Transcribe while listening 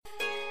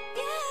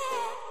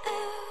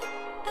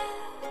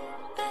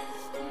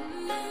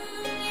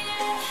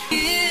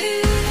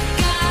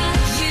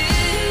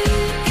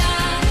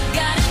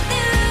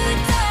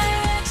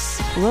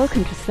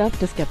Welcome to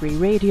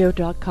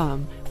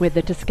selfdiscoveryradio.com, where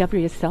the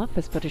discovery of self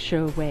has put a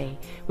show away.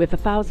 With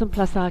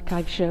 1,000+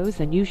 archive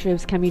shows and new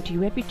shows coming to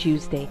you every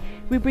Tuesday,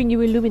 we bring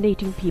you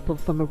illuminating people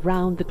from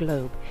around the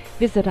globe.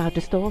 Visit our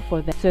store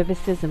for their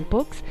services and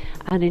books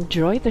and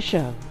enjoy the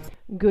show.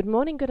 Good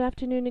morning, good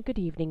afternoon, and good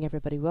evening,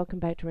 everybody. Welcome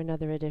back to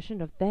another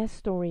edition of Their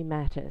Story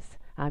Matters.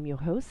 I'm your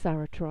host,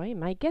 Sarah Troy.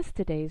 My guest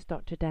today is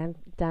Dr.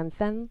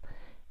 Danthan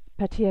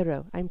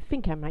Patero. I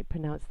think I might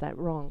pronounce that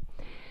wrong.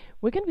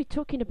 We're going to be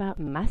talking about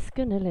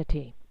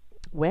masculinity.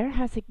 Where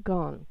has it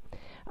gone?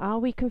 Are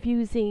we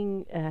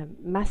confusing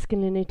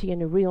masculinity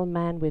and a real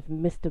man with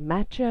Mr.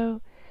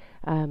 Macho,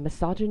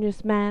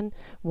 misogynist man?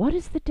 What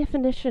is the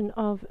definition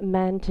of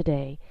man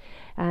today?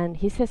 And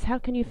he says, how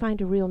can you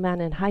find a real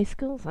man in high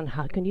schools, and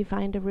how can you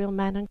find a real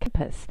man on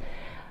campus?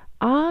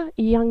 Are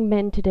young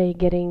men today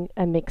getting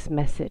a mixed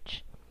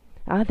message?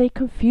 Are they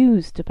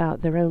confused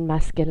about their own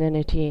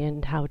masculinity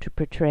and how to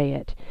portray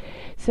it?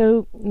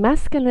 So,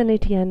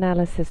 masculinity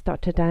analysis,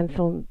 Dr.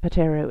 Danthan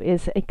Patero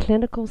is a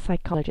clinical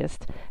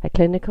psychologist, a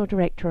clinical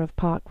director of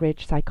Park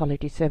Ridge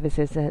Psychology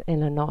Services in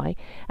Illinois,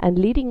 and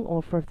leading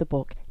author of the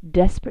book,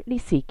 Desperately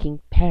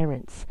Seeking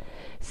Parents.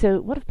 So,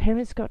 what have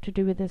parents got to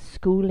do with this?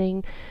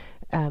 Schooling?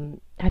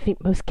 I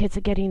think most kids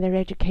are getting their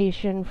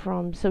education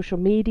from social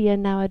media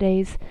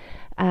nowadays,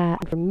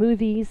 from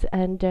movies,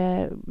 and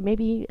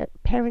maybe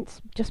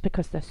parents, just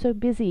because they're so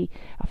busy,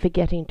 are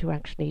forgetting to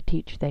actually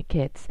teach their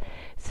kids.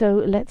 So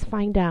let's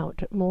find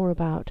out more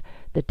about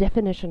the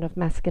definition of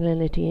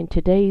masculinity in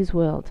today's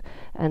world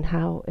and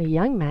how a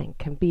young man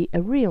can be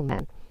a real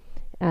man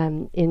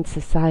in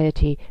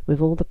society with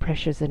all the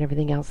pressures and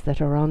everything else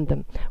that are on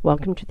them.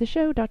 Welcome to the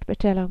show, Dr.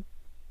 Patero.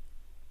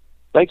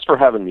 Thanks for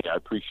having me. I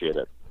appreciate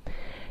it.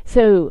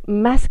 So,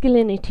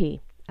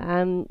 masculinity.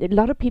 A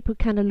lot of people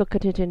kind of look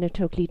at it in a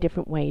totally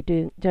different way,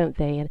 don't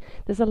they? And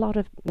there's a lot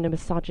of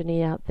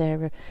misogyny out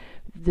there,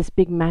 this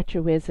big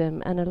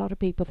machoism, and a lot of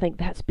people think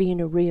that's being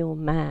a real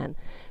man.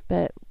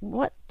 But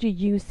what do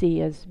you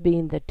see as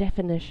being the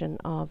definition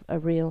of a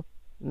real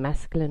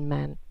masculine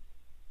man?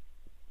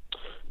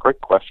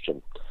 Great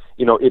question.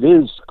 It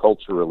is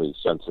culturally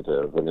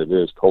sensitive, and it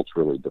is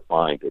culturally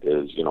defined. It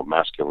is,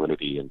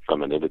 masculinity and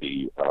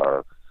femininity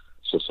are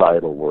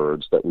societal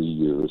words that we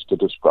use to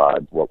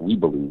describe what we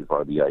believe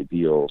are the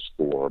ideals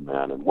for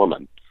man and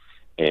woman.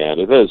 And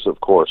it has, of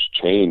course,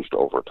 changed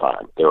over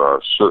time. There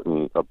are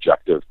certain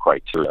objective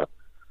criteria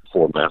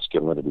for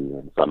masculinity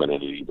and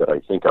femininity that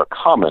I think are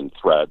common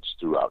threads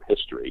throughout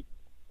history.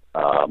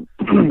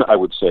 I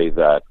would say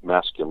that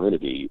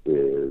masculinity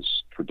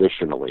is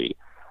traditionally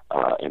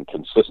and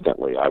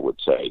consistently, I would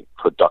say,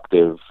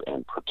 productive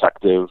and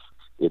protective.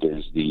 It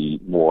is the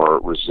more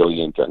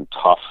resilient and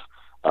tough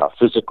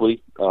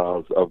physically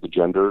of the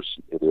genders.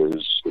 It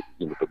is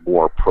the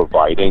more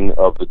providing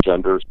of the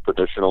genders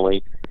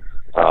traditionally,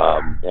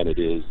 and it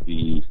is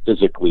the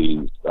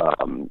physically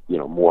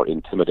more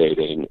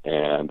intimidating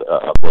and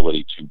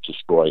ability to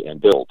destroy and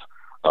build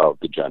of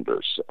the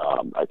genders.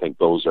 I think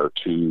those are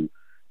two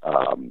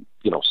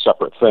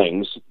separate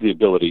things: the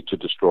ability to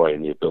destroy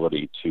and the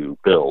ability to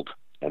build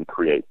and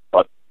create.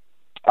 But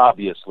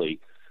obviously,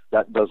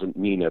 that doesn't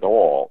mean at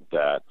all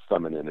that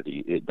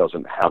femininity, it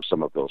doesn't have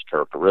some of those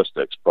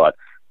characteristics, but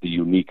the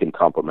unique and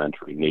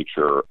complementary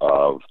nature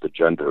of the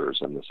genders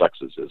and the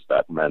sexes is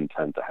that men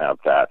tend to have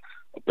that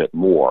a bit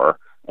more,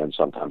 and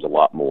sometimes a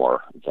lot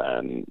more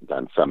than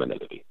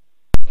femininity.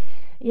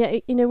 Yeah,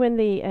 when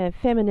the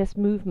feminist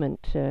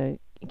movement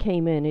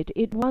came in,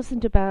 it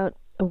wasn't about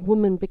a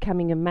woman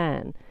becoming a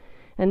man.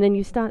 And then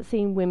you start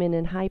seeing women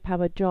in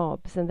high-powered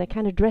jobs, and they're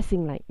kind of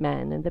dressing like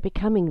men, and they're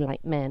becoming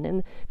like men,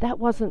 and that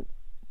wasn't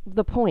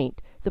the point.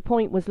 The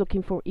point was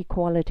looking for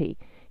equality.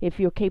 If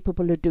you're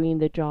capable of doing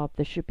the job,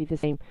 there should be the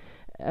same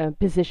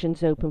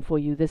positions open for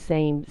you, the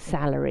same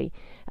salary,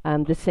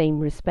 the same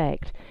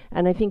respect.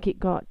 And I think it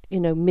got,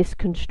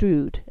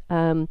 misconstrued.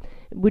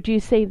 Would you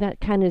say that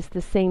kind of is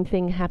the same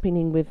thing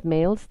happening with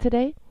males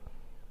today?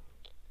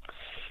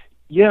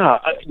 Yeah,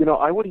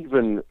 I would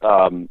even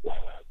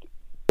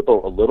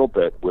a little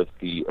bit with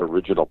the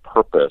original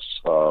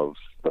purpose of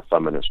the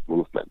feminist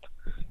movement.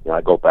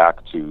 I go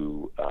back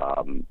to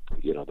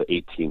the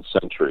 18th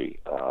century,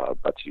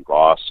 Betsy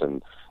Ross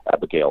and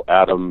Abigail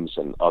Adams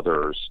and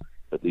others,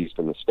 at least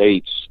in the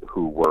States,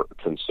 who were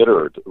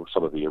considered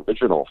some of the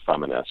original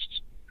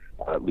feminists,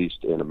 at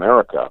least in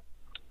America.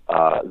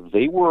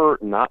 They were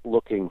not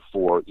looking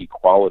for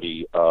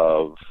equality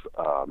of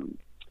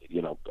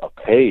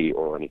pay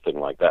or anything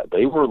like that.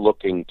 They were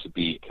looking to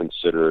be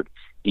considered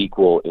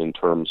equal in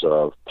terms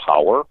of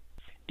power,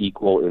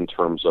 equal in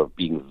terms of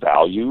being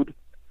valued,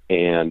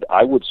 and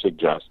I would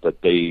suggest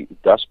that they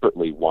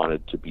desperately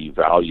wanted to be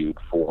valued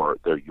for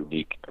their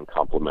unique and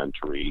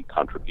complementary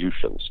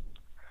contributions.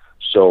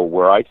 So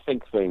where I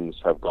think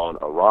things have gone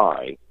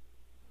awry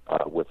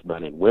with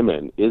men and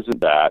women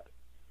isn't that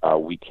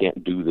we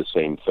can't do the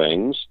same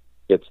things,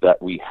 it's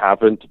that we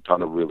haven't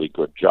done a really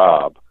good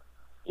job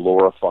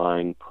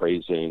glorifying,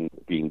 praising,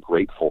 being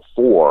grateful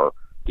for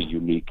the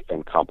unique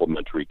and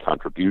complementary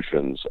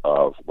contributions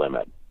of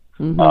women.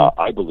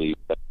 I believe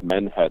that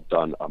men had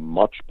done a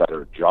much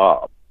better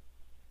job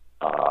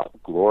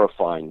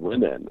glorifying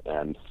women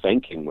and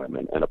thanking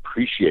women and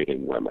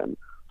appreciating women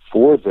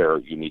for their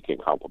unique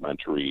and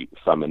complementary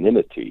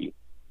femininity,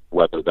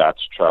 whether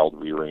that's child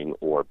rearing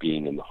or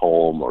being in the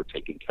home or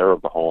taking care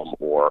of the home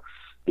or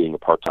being a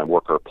part-time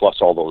worker, plus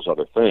all those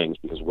other things,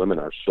 because women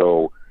are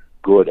so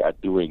good at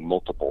doing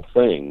multiple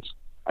things.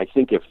 I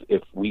think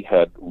if we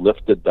had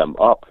lifted them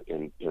up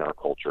in our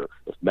culture,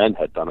 if men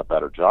had done a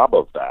better job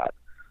of that,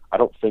 I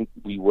don't think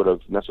we would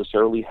have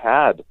necessarily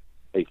had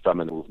a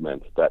feminine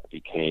movement that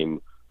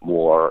became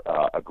more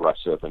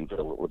aggressive and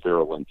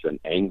virulent and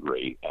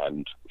angry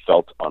and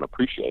felt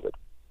unappreciated.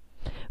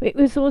 It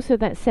was also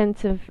that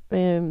sense of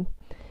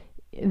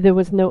there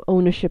was no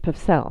ownership of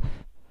self.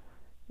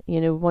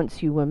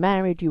 Once you were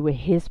married, you were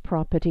his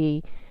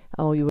property,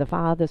 or you were the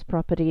father's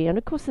property. And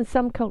of course, in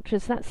some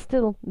cultures, that's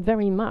still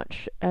very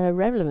much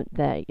relevant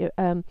there.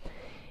 And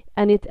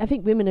I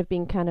think women have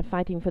been kind of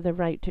fighting for the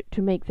right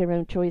to make their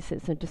own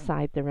choices and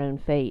decide their own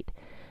fate.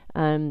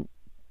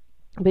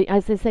 But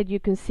as I said, you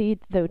can see,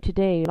 though,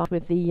 today, a lot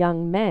with the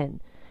young men,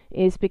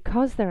 is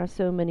because there are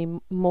so many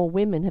more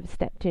women have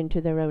stepped into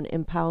their own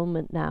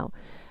empowerment now.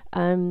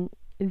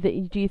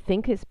 Do you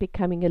think it's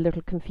becoming a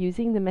little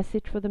confusing, the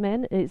message for the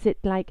men? Is it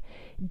like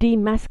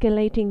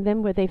demasculating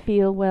them, where they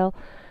feel, well,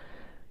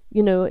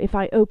 if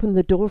I open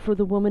the door for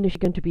the woman, is she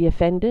going to be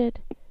offended?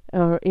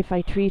 Or if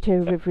I treat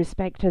her with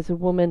respect as a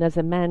woman, as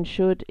a man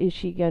should, is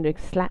she going to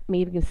slap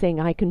me and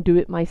saying I can do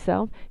it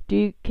myself?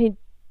 Do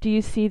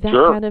you see that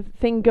Sure. kind of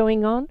thing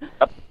going on?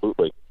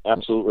 Absolutely.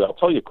 I'll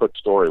tell you a quick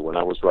story. When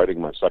I was writing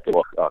my second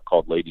book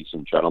called Ladies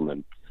and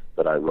Gentlemen,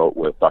 that I wrote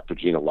with Dr.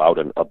 Gina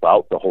Loudon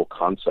about the whole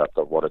concept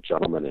of what a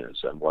gentleman is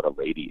and what a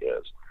lady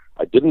is,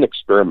 I did an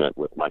experiment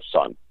with my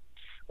son.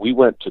 We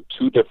went to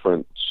two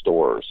different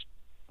stores.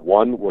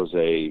 One was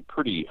a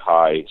pretty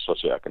high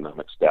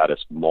socioeconomic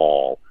status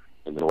mall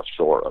in the North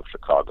Shore of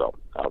Chicago.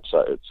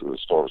 Outside, the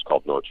store was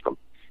called Nordstrom.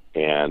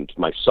 And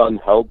my son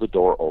held the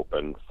door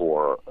open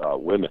for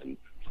women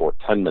for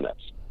 10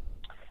 minutes.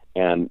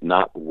 And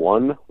not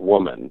one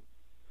woman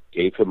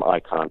gave him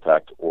eye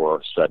contact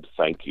or said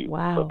thank you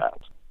for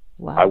that.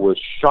 Wow. I was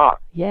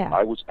shocked. Yeah.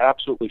 I was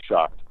absolutely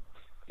shocked.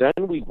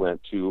 Then we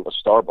went to a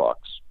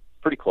Starbucks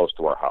pretty close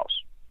to our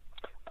house.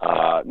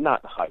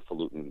 Not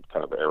highfalutin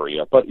kind of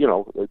area, but,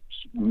 it's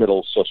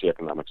middle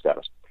socioeconomic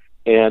status.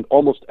 And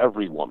almost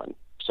every woman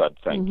said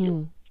thank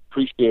you,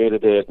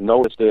 appreciated it,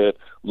 noticed it,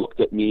 looked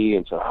at me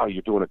and said, oh,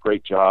 you're doing a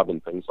great job,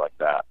 and things like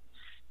that.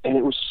 And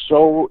it was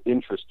so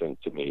interesting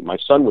to me. My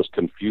son was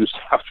confused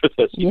after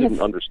this. He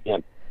didn't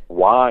understand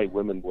why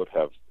women would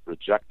have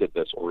rejected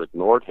this or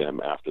ignored him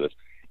after this.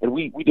 And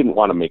we didn't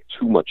want to make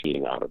too much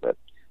meaning out of it.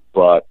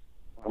 But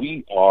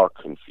we are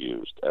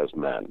confused as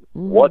men.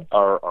 What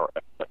are our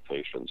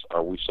expectations?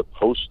 Are we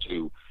supposed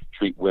to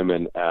treat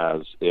women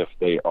as if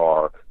they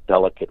are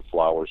delicate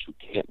flowers who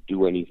can't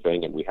do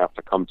anything and we have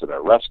to come to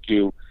their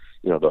rescue?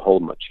 The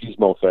whole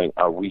machismo thing.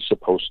 Are we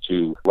supposed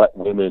to let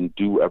women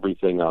do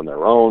everything on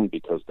their own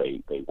because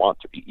they want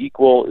to be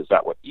equal? Is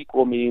that what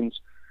equal means?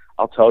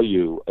 I'll tell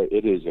you,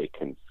 it is a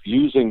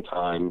confusing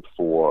time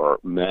for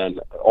men,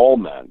 all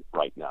men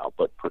right now,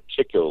 but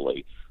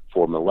particularly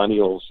for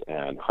millennials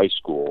and high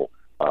school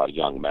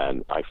young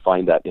men. I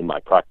find that in my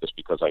practice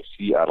because I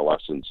see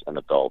adolescents and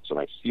adults, and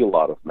I see a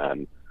lot of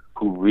men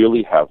who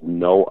really have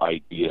no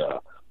idea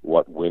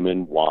what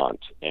women want.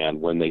 And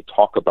when they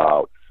talk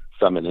about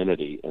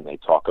femininity and they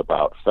talk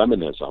about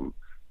feminism,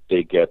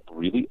 they get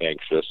really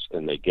anxious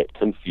and they get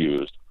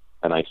confused.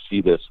 And I see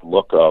this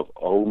look of,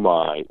 oh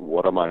my,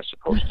 what am I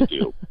supposed to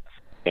do?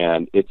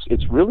 And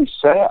it's really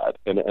sad.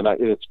 And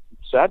it's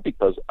sad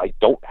because I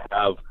don't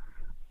have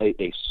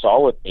a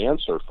solid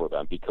answer for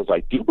them, because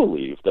I do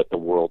believe that the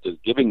world is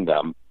giving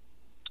them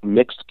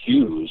mixed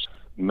cues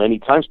many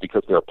times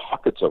because there are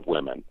pockets of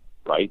women,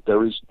 right?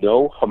 There is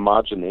no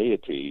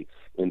homogeneity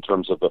in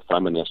terms of the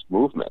feminist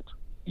movement.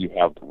 You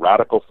have the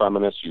radical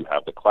feminists, you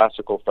have the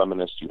classical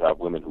feminists, you have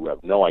women who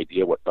have no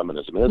idea what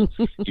feminism is.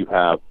 You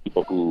have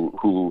people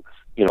who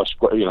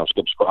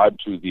subscribe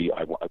to the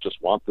I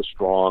just want the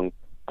strong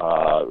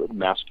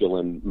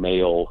masculine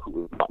male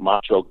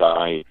macho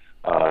guy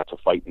to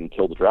fight and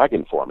kill the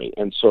dragon for me.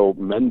 And so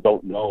men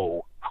don't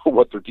know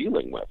what they're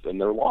dealing with, and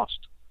they're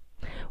lost.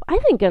 I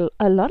think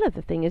a lot of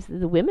the thing is that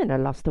the women are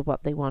lost to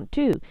what they want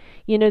too.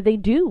 They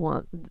do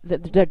want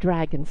the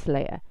dragon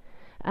slayer,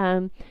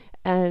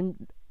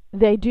 and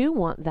they do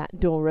want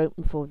that door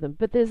open for them.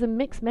 But there's a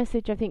mixed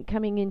message, I think,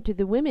 coming into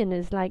the women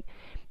is like,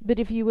 but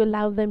if you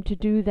allow them to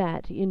do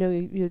that,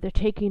 they're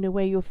taking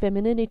away your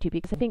femininity,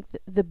 because I think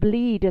the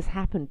bleed has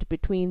happened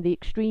between the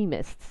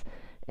extremists,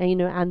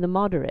 and the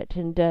moderate.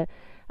 And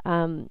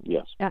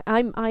yes,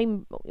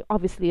 I'm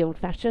obviously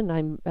old-fashioned.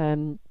 I'm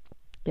born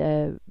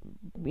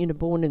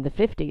in the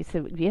 50s,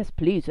 so yes,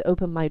 please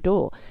open my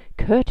door.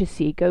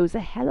 Courtesy goes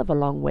a hell of a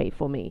long way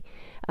for me.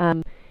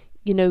 And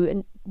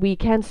we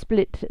can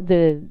split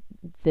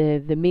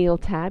the meal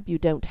tab. You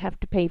don't have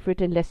to pay for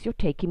it unless you're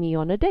taking me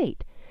on a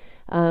date.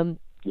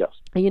 yes.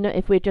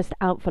 If we're just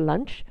out for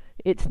lunch,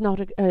 It's not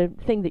a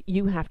thing that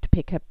you have to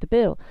pick up the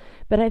bill.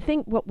 But I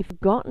think what we've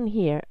gotten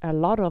here, a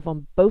lot of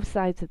on both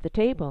sides of the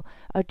table,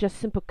 are just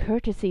simple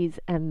courtesies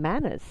and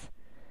manners.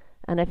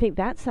 And I think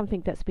that's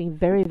something that's been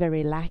very,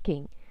 very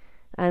lacking.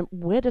 And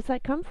where does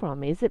that come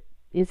from? Is it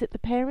the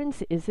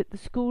parents? Is it the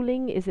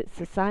schooling? Is it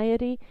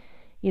society?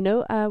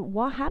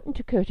 What happened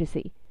to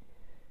courtesy?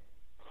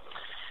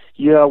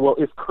 Yeah, well,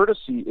 if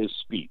courtesy is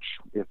speech,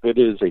 if it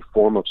is a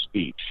form of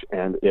speech,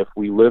 and if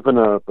we live in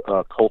a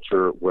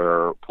culture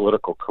where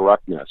political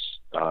correctness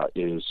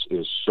is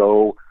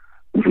so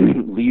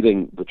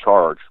leading the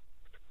charge,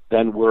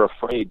 then we're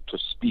afraid to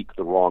speak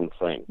the wrong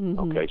thing. Mm-hmm.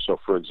 Okay, so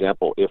for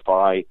example, if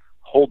I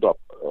hold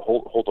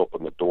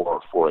open the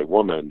door for a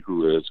woman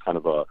who is kind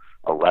of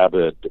a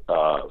rabid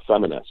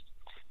feminist,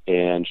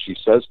 and she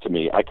says to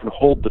me, "I can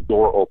hold the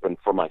door open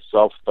for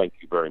myself, thank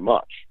you very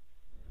much."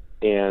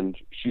 And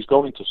she's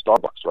going to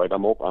Starbucks, right?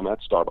 I'm at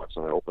Starbucks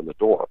and I open the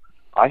door.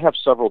 I have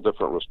several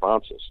different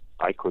responses.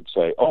 I could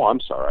say, "Oh, I'm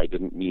sorry, I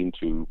didn't mean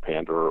to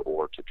pander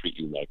or to treat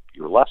you like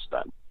you're less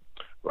than,"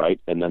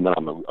 right? And then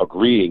I'm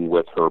agreeing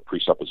with her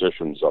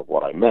presuppositions of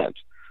what I meant.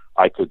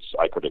 I could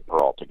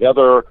ignore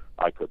altogether.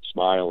 I could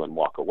smile and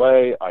walk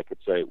away. I could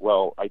say,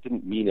 "Well, I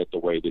didn't mean it the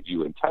way that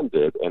you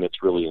intended, and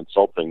it's really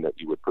insulting that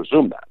you would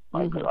presume that."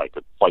 Mm-hmm. I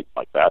could fight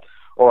like that.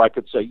 Or I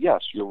could say,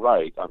 "Yes, you're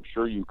right. I'm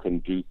sure you can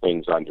do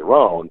things on your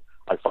own.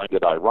 I find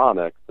it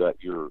ironic that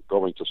you're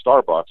going to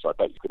Starbucks. I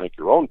bet you can make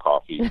your own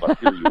coffee, but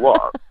here you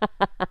are."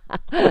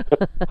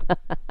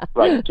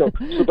 Right. So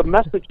the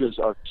messages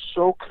are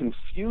so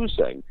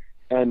confusing,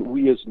 and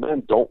we as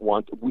men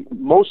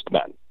most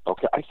men,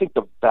 okay, I think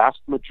the vast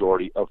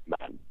majority of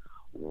men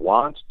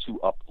want to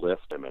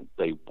uplift women.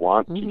 They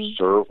want mm-hmm. to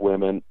serve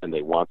women, and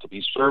they want to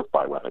be served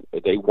by women.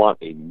 They want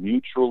a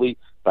mutually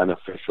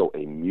beneficial,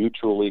 a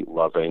mutually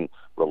loving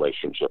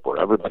relationship where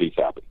everybody's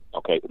happy,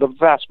 okay? The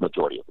vast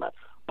majority of men.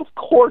 Of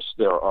course,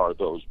 there are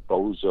those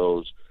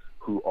bozos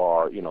who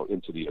are,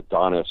 into the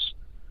Adonis,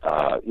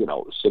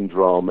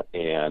 syndrome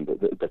and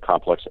the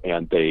complex,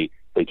 and they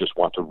just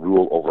want to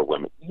rule over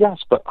women. Yes,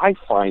 but I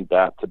find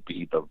that to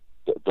be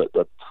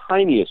the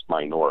tiniest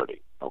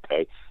minority.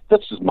 Okay,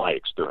 this is my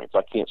experience.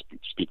 I can't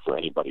speak for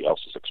anybody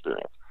else's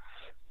experience.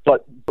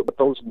 But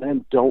those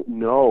men don't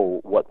know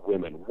what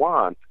women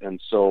want,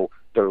 and so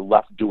they're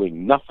left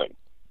doing nothing.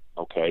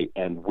 Okay,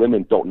 and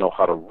women don't know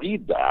how to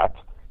read that.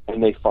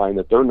 And they find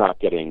that they're not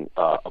getting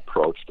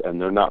approached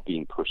and they're not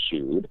being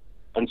pursued.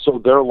 And so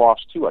they're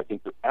lost too. I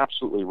think you're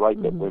absolutely right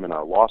that mm-hmm. women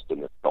are lost in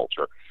this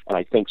culture. And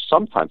I think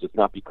sometimes it's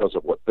not because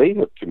of what they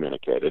have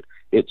communicated.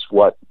 It's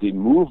what the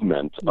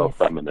movement of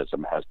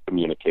feminism has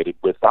communicated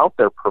without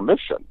their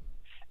permission.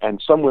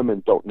 And some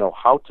women don't know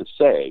how to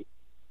say,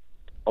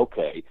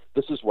 "Okay,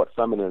 this is what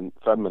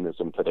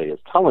feminism today is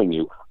telling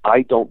you.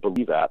 I don't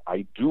believe that.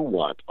 I do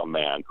want a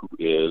man who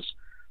is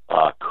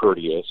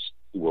courteous,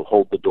 who will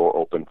hold the door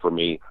open for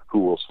me, who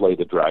will slay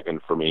the dragon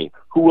for me,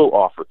 who will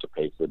offer to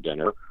pay for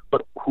dinner,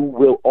 but who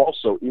will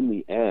also, in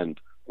the end,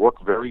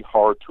 work very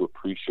hard to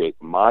appreciate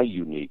my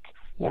unique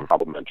and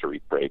complementary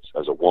traits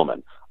as a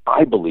woman."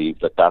 I believe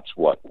that that's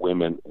what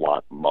women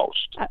want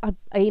most.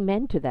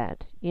 Amen to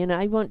that.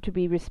 I want to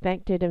be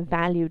respected and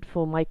valued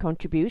for my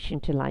contribution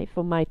to life,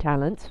 for my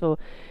talents, for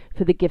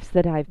the gifts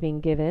that I've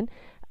been given.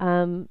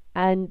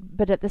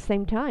 But at the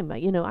same time,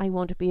 I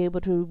want to be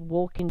able to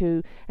walk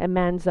into a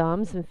man's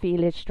arms and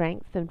feel his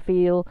strength and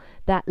feel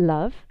that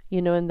love,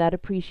 and that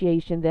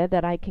appreciation there,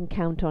 that I can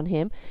count on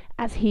him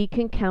as he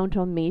can count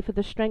on me for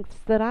the strengths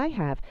that I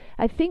have.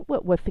 I think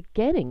what we're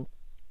forgetting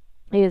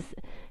is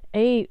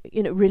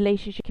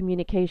relationship,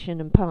 communication,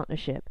 and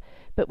partnership.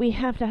 But we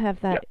have to have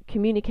that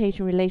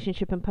communication,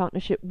 relationship, and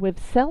partnership with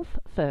self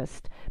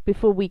first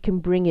before we can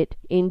bring it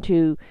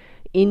into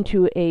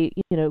a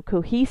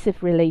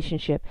cohesive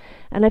relationship.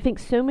 And I think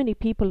so many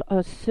people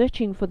are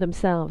searching for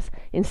themselves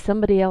in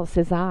somebody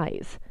else's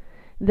eyes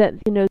that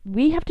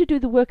we have to do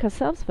the work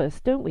ourselves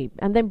first, don't we?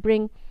 And then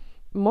bring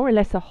more or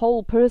less a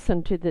whole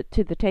person to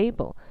the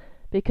table.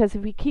 Because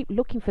if we keep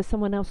looking for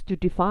someone else to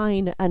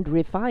define and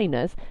refine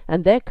us,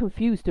 and they're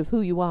confused of who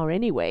you are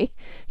anyway,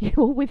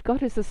 all we've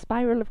got is a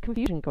spiral of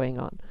confusion going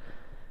on.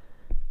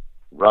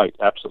 Right,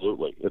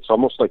 absolutely. It's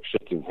almost like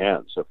shaking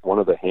hands. If one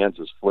of the hands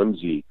is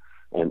flimsy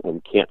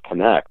and can't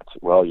connect,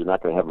 well, you're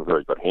not going to have a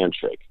very good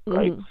handshake,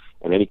 right?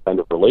 Mm-hmm. In any kind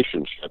of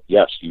relationship,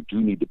 yes, you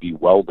do need to be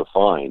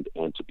well-defined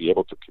and to be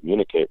able to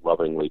communicate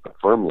lovingly but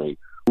firmly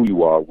who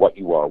you are, what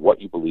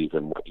you believe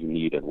in, what you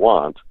need and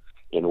want,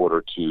 in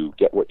order to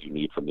get what you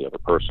need from the other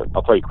person.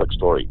 I'll tell you a quick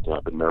story.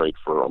 I've been married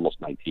for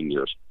almost 19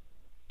 years,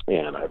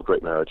 and I have a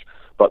great marriage,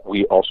 but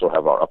we also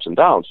have our ups and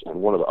downs,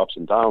 and one of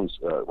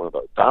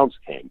the downs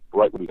came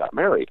right when we got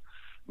married.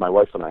 My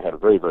wife and I had a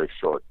very, very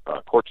short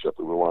courtship.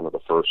 We were one of the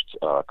first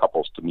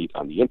couples to meet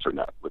on the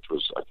internet, which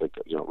was, I think,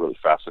 a really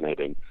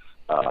fascinating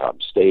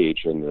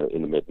stage in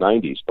the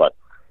mid-'90s, but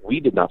we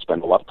did not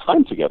spend a lot of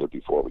time together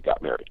before we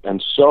got married,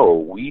 and so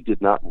we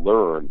did not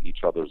learn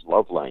each other's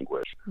love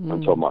language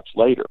until much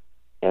later.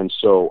 And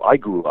so I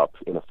grew up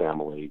in a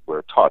family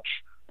where touch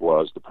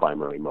was the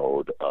primary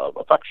mode of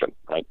affection,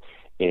 right?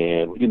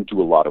 and we didn't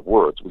do a lot of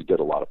words. We did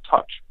a lot of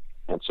touch.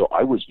 And so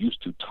I was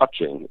used to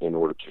touching in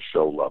order to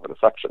show love and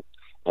affection.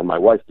 And my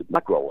wife did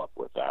not grow up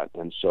with that,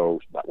 and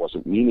so that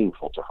wasn't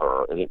meaningful to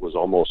her, and it was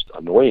almost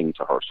annoying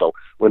to her. So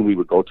when we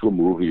would go to a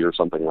movie or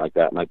something like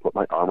that, and I'd put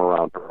my arm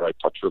around her, I'd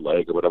touch her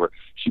leg or whatever,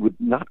 she would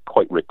not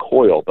quite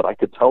recoil, but I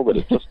could tell that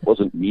it just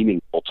wasn't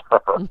meaningful to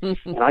her.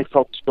 And I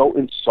felt so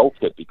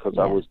insulted because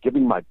I was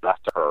giving my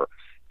best to her,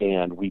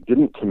 and we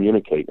didn't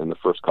communicate in the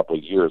first couple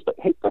of years that,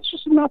 hey, that's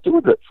just not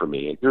doing it for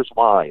me, and here's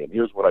why, and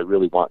here's what I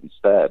really want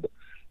instead.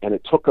 And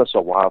it took us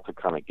a while to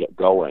kind of get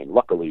going.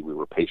 Luckily, we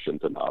were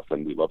patient enough,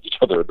 and we loved each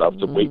other enough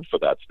to wait for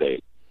that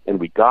stage. And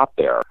we got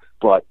there.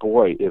 But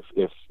boy, if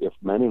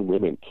men and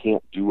women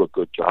can't do a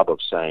good job of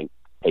saying,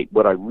 hey,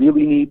 what I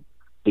really need,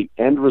 the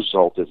end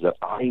result is that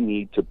I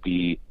need to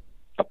be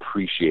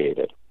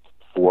appreciated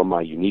for my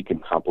unique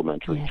and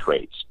complementary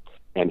traits.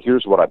 And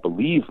here's what I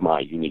believe my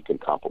unique and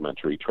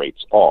complementary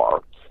traits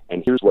are,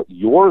 and here's what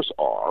yours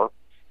are.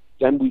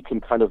 Then we can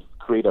kind of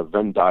create a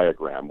Venn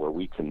diagram where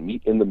we can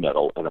meet in the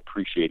middle and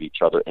appreciate each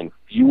other and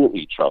fuel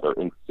each other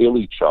and fill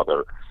each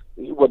other,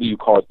 whether you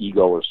call it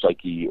ego or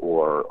psyche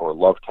or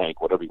love tank,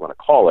 whatever you want to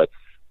call it.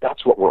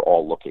 That's what we're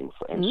all looking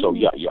for. And so,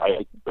 you're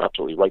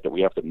absolutely right that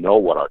we have to know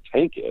what our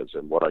tank is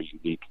and what our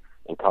unique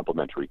and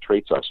complementary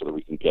traits are so that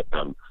we can get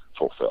them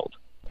fulfilled.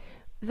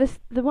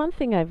 The one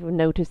thing I've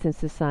noticed in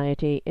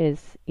society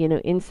is,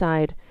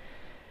 inside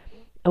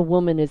a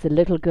woman is a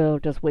little girl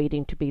just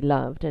waiting to be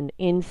loved, and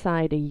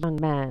inside a young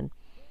man,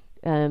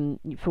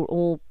 for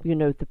all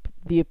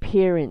the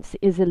appearance,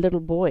 is a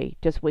little boy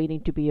just waiting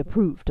to be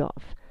approved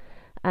of.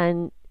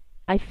 And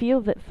I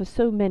feel that for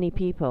so many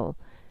people,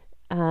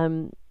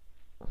 the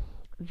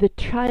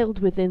child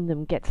within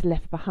them gets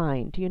left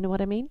behind. Do you know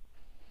what I mean?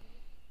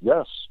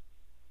 Yes,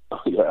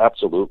 yeah,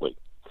 absolutely.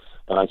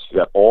 And I see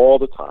that all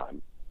the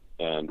time.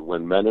 And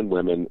when men and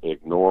women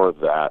ignore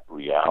that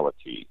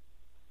reality,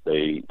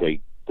 they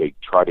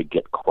try to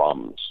get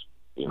crumbs.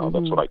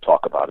 That's what I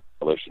talk about in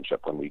a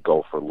relationship, when we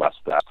go for less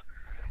than,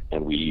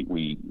 and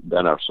we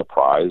then are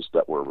surprised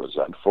that we're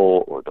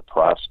resentful or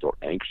depressed or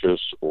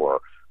anxious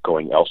or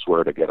going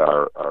elsewhere to get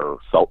our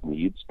felt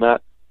needs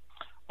met.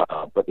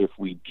 But if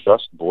we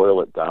just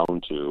boil it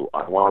down to,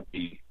 I want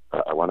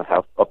to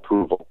have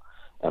approval,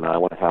 and I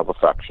want to have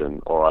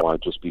affection, or I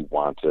want to just be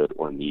wanted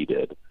or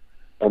needed,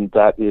 and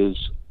that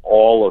is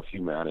all of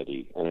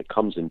humanity, and it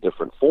comes in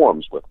different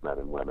forms with men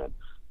and women.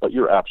 But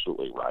you're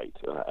absolutely right.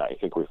 I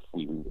think if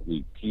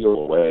we peel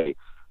away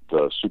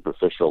the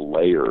superficial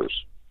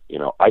layers,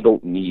 I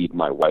don't need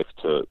my wife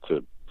to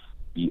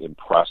be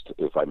impressed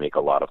if I make a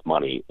lot of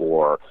money,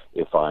 or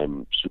if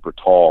I'm super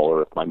tall,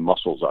 or if my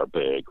muscles are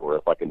big, or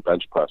if I can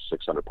bench press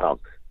 600 pounds.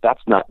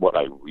 That's not what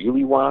I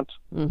really want.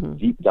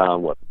 Deep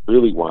down, what I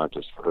really want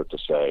is for her to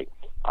say,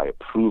 I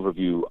approve of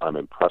you, I'm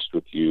impressed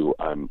with you,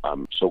 I'm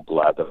so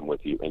glad that I'm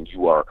with you, and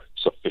you are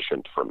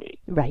sufficient for me.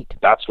 Right.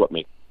 That's what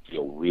makes me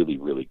feel really,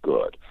 really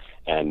good.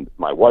 And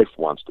my wife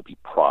wants to be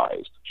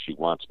prized. She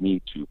wants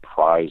me to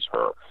prize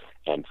her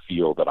and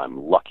feel that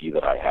I'm lucky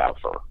that I have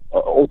her.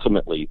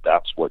 Ultimately,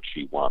 that's what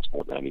she wants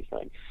more than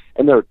anything.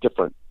 And there are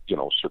different,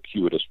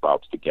 circuitous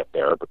routes to get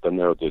there, but then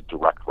there are the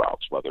direct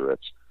routes, whether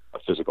it's a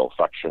physical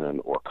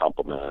affection or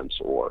compliments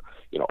or,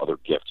 other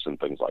gifts and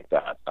things like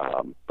that.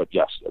 But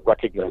yes,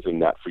 recognizing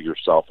that for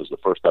yourself is the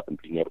first step,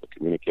 and being able to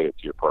communicate it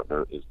to your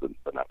partner is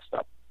the next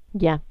step.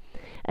 Yeah.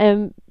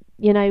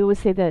 I always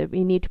say that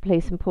we need to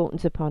place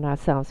importance upon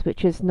ourselves,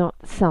 which is not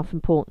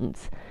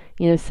self-importance.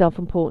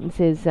 Self-importance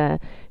is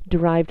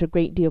derived a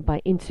great deal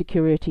by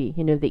insecurity,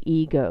 the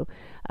ego,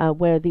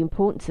 where the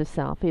importance of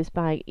self is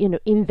by,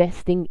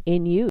 investing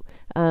in you,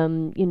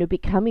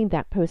 becoming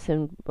that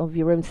person of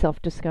your own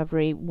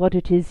self-discovery, what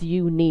it is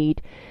you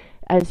need.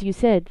 As you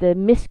said, the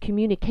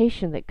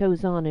miscommunication that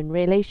goes on in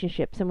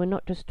relationships, and we're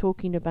not just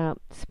talking about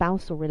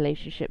spousal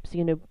relationships,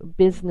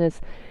 business,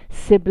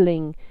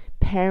 sibling,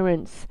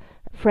 parents,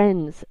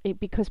 friends,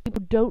 because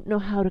people don't know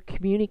how to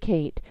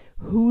communicate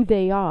who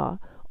they are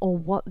or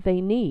what they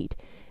need.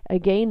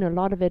 Again, a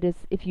lot of it is,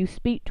 if you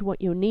speak to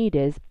what your need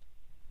is,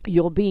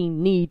 you're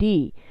being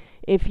needy.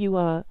 If you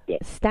are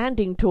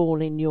standing tall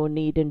in your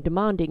need and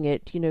demanding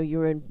it,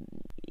 you're an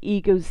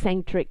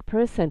egocentric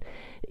person.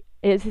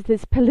 It's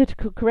this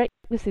political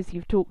correctness, as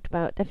you've talked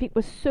about. I think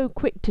we're so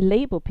quick to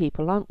label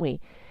people, aren't we?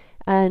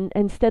 And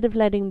instead of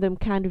letting them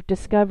kind of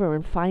discover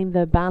and find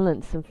their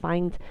balance and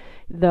find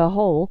the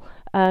whole,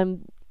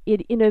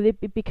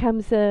 it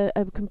becomes a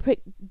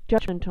complete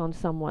judgment on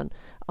someone,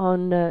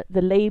 on the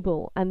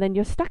label, and then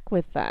you're stuck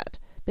with that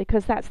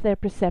because that's their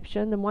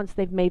perception. And once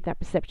they've made that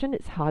perception,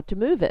 it's hard to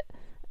move it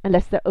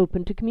unless they're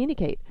open to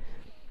communicate.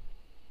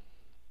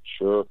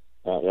 Sure.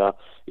 Yeah.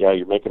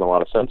 You're making a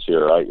lot of sense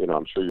here.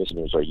 I'm sure your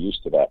listeners are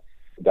used to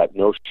that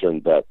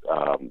notion that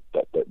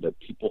that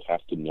people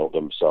have to know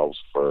themselves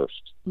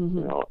first,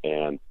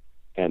 and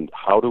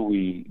how do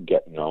we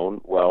get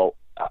known? Well,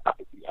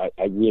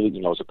 I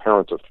really, as a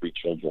parent of 3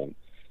 children,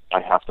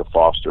 I have to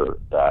foster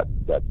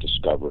that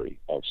discovery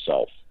of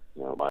self.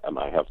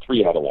 I have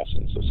 3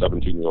 adolescents: a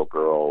 17-year-old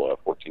girl,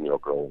 a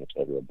 14-year-old girl, and a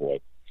 12-year-old boy.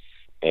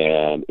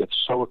 And it's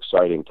so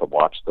exciting to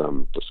watch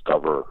them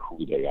discover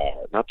who they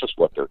are, not just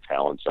what their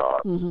talents are,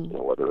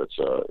 whether it's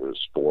a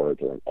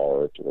sport or an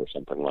art or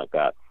something like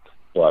that,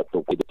 but the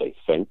way that they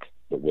think,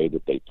 the way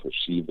that they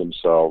perceive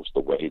themselves,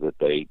 the way that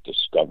they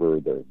discover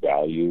their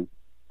value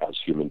as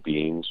human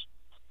beings.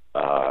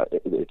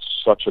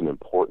 It's such an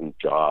important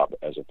job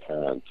as a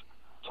parent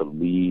to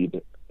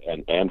lead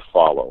and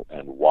follow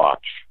and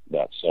watch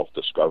that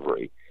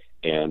self-discovery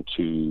and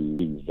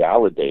to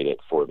validate it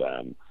for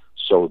them,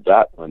 so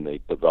that when they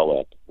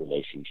develop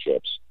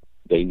relationships,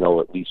 they know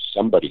at least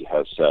somebody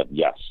has said,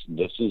 yes,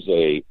 this is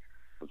a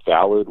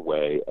valid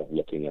way of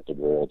looking at the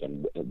world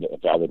and a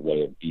valid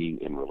way of being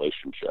in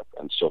relationship.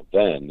 And so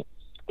then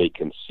they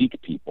can seek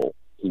people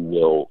who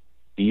will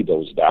be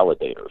those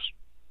validators.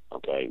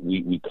 Okay,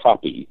 we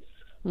copy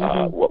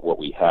what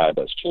we had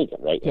as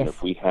children, right? Yes. And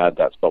if we had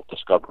that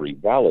self-discovery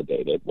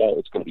validated, well,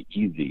 it's going to be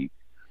easy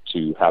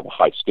to have a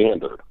high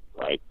standard,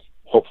 right?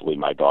 Hopefully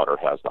my daughter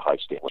has the high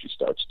standard when she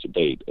starts to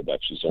date, that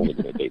she's only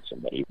going to date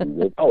somebody who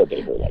will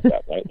validate her like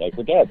that, right? Like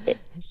her dad did.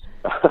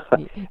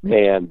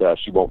 And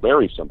she won't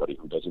marry somebody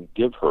who doesn't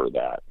give her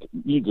that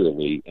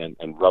eagerly and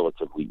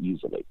relatively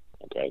easily,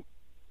 okay?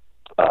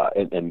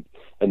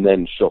 And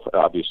then she'll,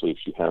 obviously, if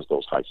she has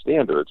those high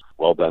standards,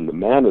 well, then the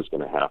man is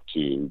going to have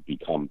to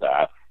become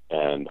that,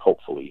 and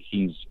hopefully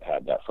he's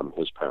had that from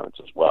his parents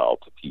as well,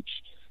 to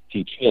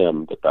teach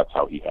him that that's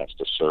how he has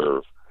to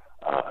serve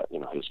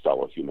his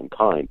fellow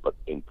humankind, but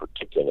in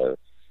particular,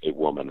 a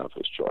woman of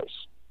his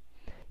choice.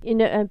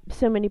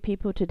 So many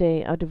people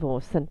today are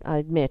divorced, and I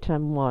admit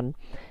I'm one.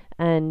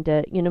 And,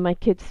 my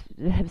kids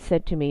have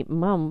said to me,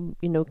 Mum,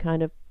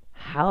 kind of,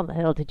 how the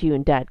hell did you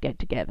and Dad get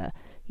together?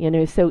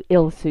 So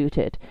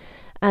ill-suited.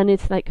 And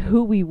it's like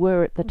who we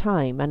were at the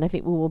time. And I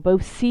think we were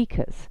both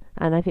seekers.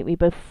 And I think we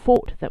both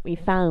thought that we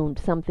found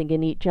something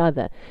in each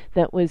other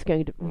that was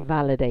going to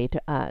validate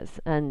us.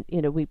 And,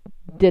 we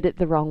did it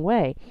the wrong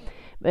way.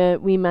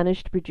 We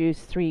managed to produce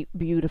 3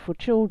 beautiful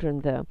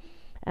children, though.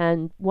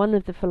 And one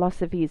of the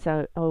philosophies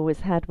I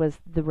always had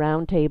was the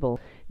round table,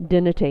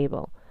 dinner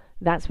table.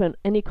 That's when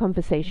any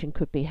conversation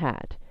could be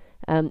had,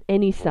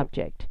 any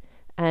subject.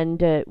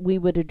 And we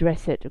would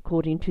address it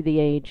according to the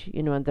age,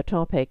 and the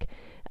topic.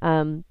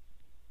 And,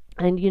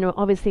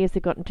 obviously as they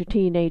got into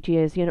teenage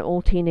years,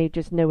 all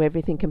teenagers know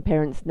everything and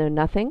parents know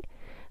nothing.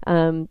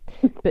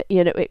 But,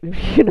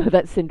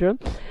 that syndrome.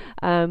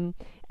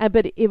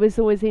 But it was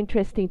always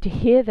interesting to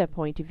hear their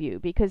point of view,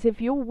 because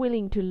if you're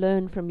willing to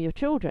learn from your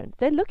children,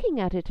 they're looking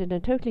at it in a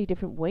totally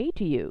different way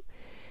to you.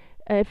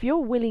 If you're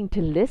willing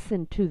to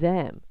listen to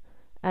them,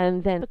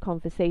 and then a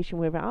conversation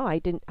where,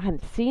 I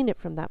hadn't seen it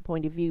from that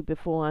point of view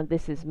before, and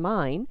this is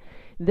mine,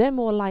 they're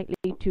more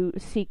likely to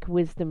seek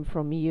wisdom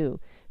from you.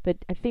 But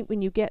I think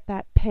when you get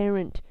that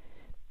parent,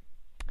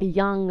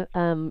 young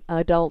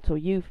adult or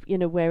youth,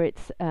 where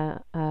it's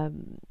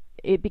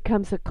it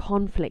becomes a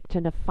conflict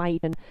and a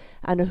fight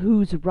and a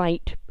who's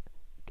right,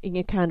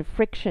 kind of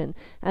friction,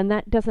 and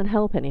that doesn't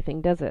help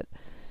anything, does it?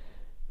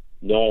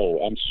 No,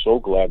 I'm so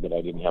glad that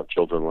I didn't have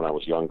children when I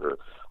was younger.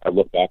 I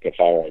look back at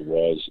how I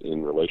was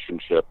in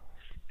relationship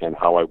and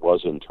how I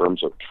was in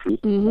terms of truth,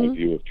 my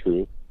view of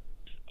truth.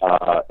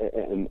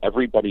 And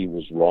everybody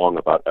was wrong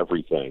about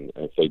everything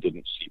if they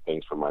didn't see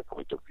things from my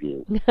point of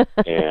view.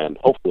 And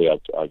hopefully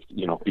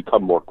I've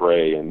become more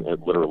gray, and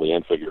literally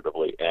and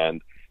figuratively,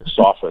 and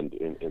softened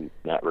in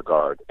that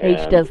regard.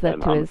 Age does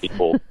that to us.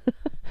 People,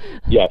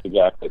 yeah,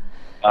 exactly.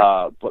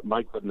 But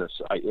my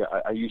goodness,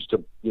 I used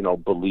to,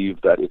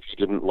 believe that if you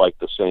didn't like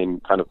the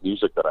same kind of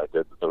music that I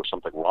did, that there was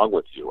something wrong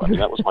with you. I mean,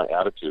 that was my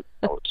attitude,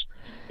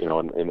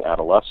 in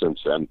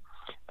adolescence. And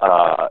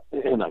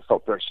I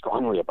felt very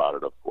strongly about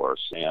it, of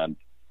course. And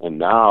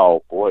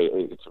now, boy,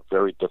 it's a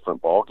very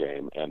different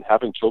ballgame. And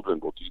having children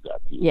will do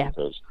that to you. Yeah.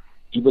 Because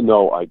even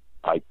though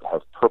I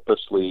have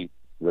purposely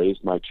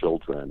raised my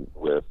children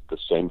with the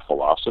same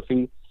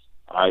philosophy,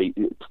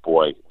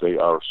 they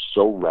are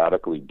so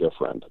radically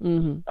different.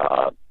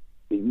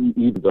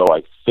 Even though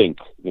I think,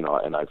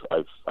 and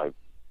I've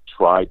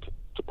tried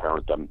to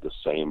parent them the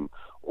same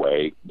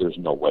way, there's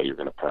no way you're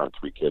going to parent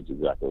 3 kids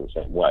exactly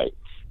the same way.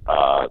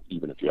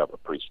 Even if you have a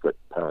pretty strict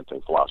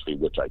parenting philosophy,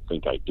 which I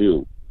think I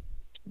do.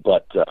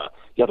 But,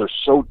 they're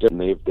so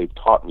different. They've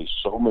taught me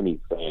so many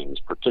things,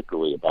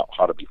 particularly about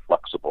how to be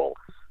flexible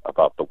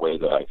about the way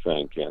that I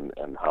think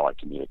and how I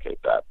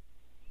communicate that.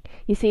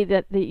 You see,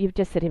 that you've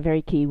just said a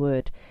very key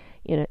word.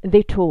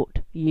 They taught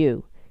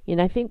you.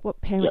 I think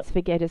what parents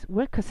forget is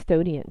we're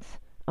custodians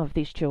of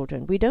these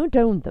children. We don't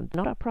own them,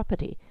 not our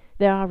property.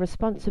 They're our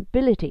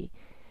responsibility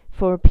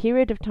for a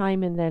period of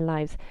time in their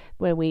lives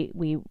where we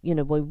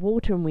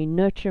water and we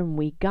nurture and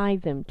we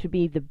guide them to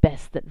be the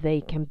best that they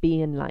can be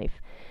in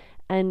life.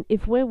 And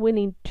if we're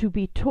willing to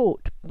be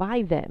taught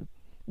by them,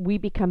 we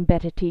become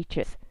better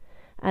teachers.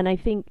 And I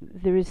think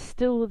there is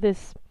still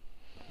this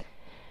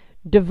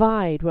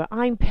divide where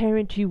I'm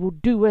parent, you will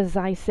do as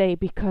I say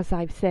because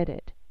I've said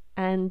it.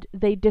 And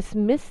they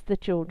dismiss the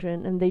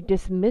children and they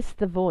dismiss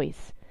the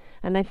voice.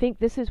 And I think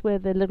this is where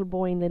the little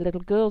boy and the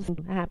little girls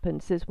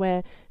happens, is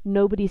where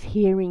nobody's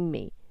hearing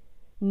me.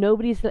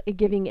 Nobody's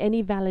giving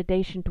any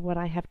validation to what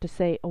I have to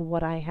say or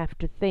what I have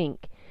to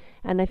think.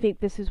 And I think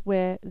this is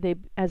where they,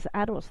 as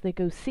adults, they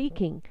go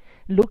seeking,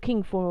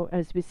 looking for,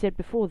 as we said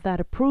before,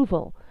 that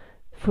approval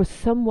for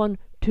someone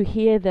to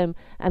hear them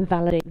and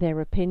validate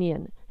their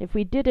opinion. If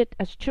we did it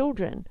as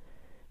children,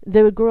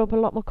 they would grow up a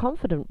lot more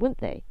confident,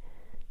 wouldn't they?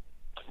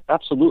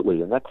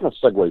 Absolutely, and that kind of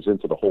segues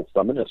into the whole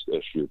feminist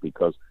issue,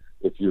 because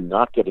if you're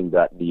not getting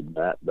that need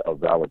met of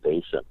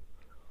validation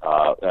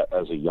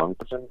as a young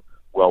person,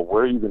 well,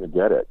 where are you going to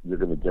get it? You're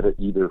going to get it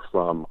either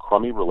from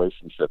crummy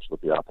relationships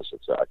with the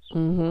opposite sex,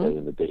 okay,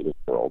 in the dating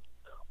world,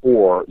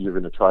 or you're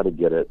going to try to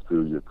get it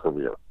through your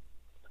career.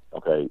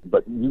 Okay,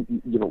 but you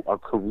know, our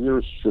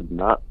careers should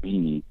not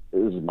be.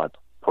 This is my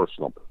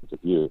personal point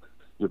of view.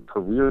 Your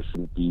career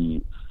should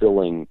be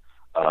filling,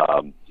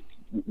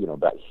 you know,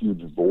 that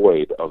huge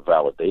void of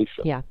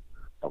validation. Yeah.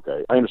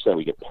 Okay, I understand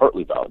we get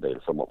partly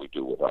validated from what we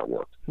do with our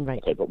work.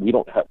 Right. Okay, but we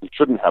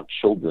shouldn't have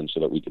children so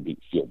that we can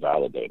feel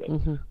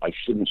validated. I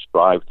shouldn't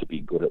strive to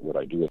be good at what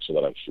I do so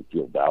that I should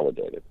feel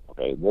validated.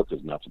 Okay, work is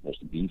not supposed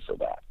to be for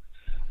that.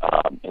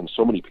 And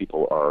so many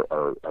people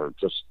are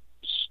just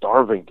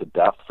starving to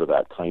death for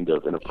that kind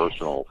of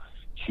interpersonal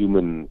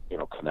human, you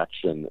know,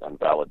 connection and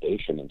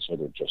validation, and so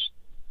they're just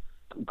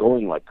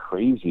going like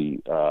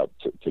crazy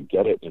to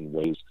get it in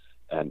ways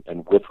and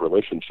with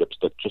relationships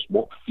that just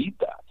won't feed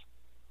that.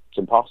 It's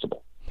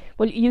impossible.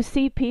 Well, you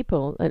see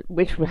people,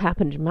 which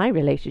happened in my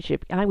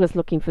relationship. I was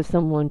looking for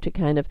someone to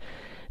kind of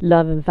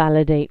love and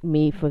validate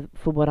me for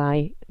what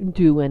I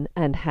do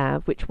and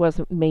have, which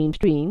wasn't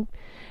mainstream.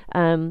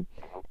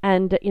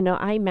 And, you know,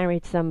 I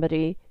married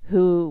somebody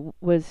who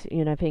was,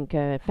 you know, I think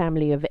a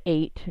family of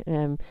 8.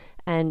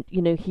 And,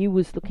 you know, he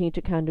was looking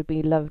to kind of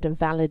be loved and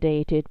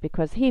validated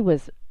because he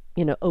was,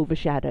 you know,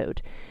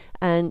 overshadowed.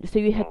 And so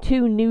you had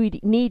two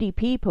needy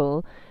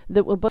people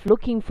that were both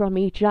looking from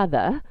each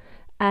other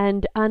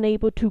and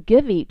unable to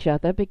give each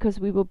other because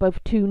we were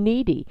both too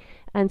needy.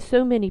 And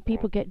so many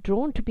people get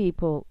drawn to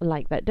people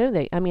like that, don't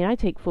they? I mean, I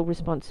take full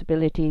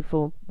responsibility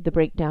for the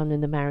breakdown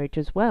in the marriage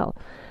as well.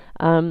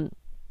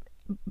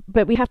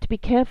 But we have to be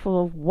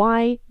careful of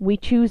why we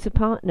choose a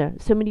partner.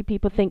 So many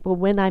people think, well,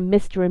 when I'm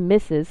Mr. and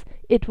Mrs.,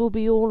 it will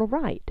be all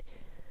right.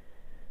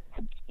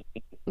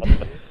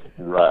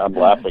 Right. I'm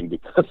laughing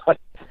because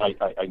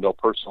I know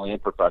personally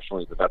and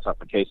professionally that that's not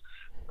the case.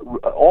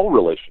 All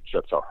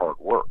relationships are hard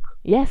work.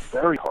 Yes.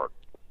 Very hard.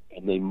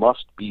 And they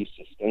must be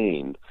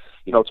sustained.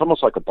 You know, it's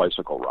almost like a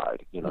bicycle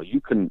ride. You know,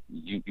 you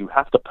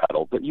have to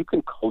pedal, but you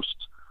can coast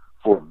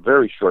for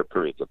very short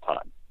periods of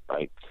time,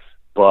 right?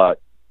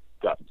 But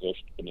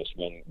goodness,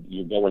 when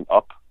you're going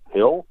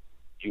uphill,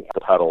 you have to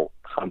pedal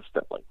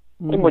constantly.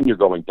 And when you're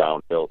going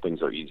downhill,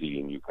 things are easy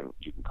and you can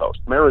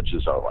coast.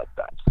 Marriages are like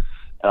that.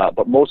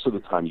 But most of the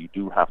time, you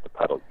do have to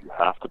pedal. You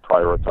have to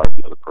prioritize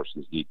the other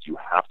person's needs. You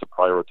have to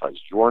prioritize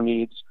your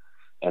needs,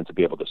 and to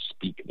be able to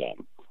speak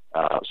them,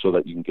 so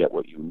that you can get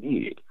what you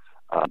need,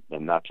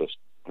 and not just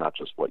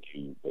what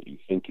you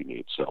think you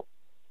need. So,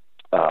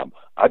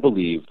 I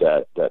believe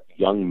that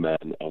young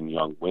men and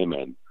young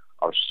women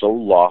are so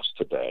lost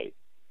today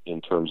in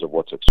terms of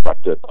what's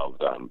expected of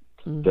them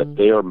that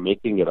they are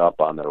making it up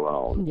on their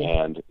own.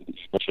 Yeah. And you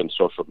mentioned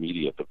social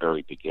media at the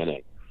very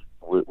beginning.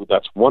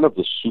 That's one of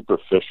the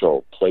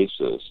superficial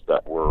places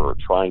that we're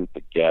trying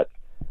to get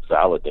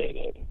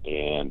validated.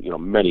 And, you know,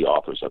 many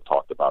authors have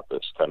talked about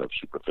this kind of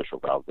superficial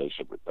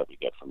validation that we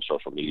get from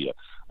social media.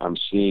 I'm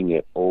seeing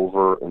it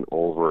over and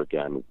over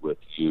again with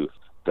youth,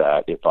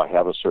 that if I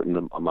have a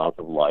certain amount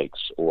of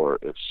likes, or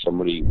if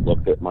somebody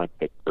looked at my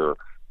picture,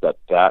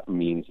 that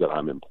means that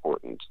I'm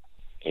important.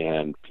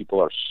 And people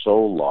are so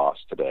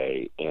lost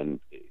today, and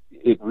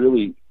it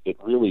really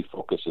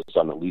focuses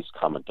on the least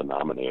common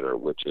denominator,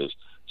 which is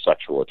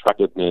sexual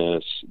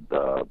attractiveness,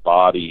 the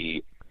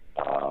body,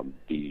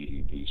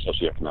 the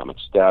socioeconomic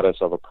status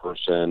of a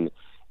person,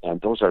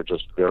 and those are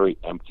just very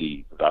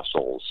empty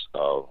vessels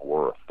of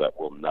worth that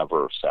will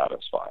never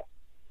satisfy.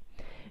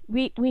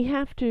 We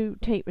have to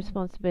take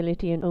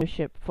responsibility and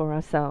ownership for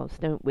ourselves,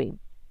 don't we?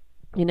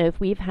 You know, if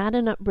we've had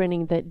an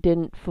upbringing that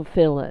didn't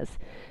fulfill us,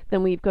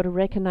 then we've got to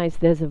recognize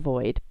there's a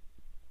void.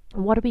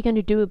 And what are we going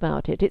to do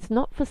about it? It's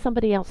not for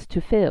somebody else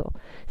to fill.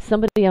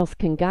 Somebody else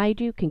can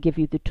guide you, can give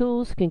you the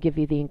tools, can give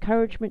you the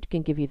encouragement,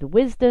 can give you the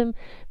wisdom,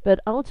 but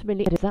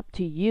ultimately it is up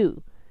to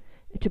you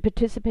to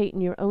participate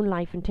in your own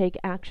life and take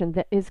action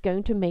that is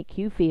going to make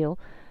you feel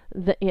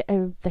that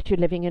you're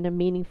living in a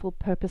meaningful,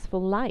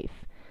 purposeful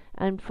life.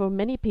 And for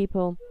many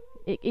people,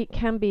 it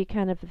can be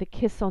kind of the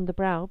kiss on the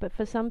brow, but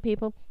for some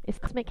people, it's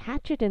a cosmic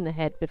hatchet in the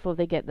head before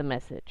they get the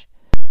message.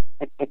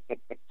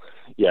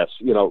 Yes,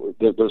 you know,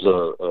 there's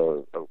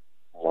a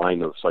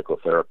line of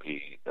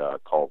psychotherapy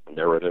called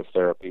narrative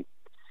therapy,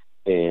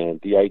 and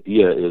the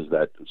idea is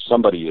that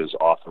somebody is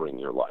authoring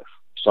your life.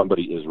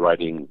 Somebody is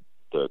writing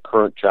the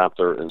current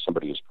chapter, and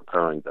somebody is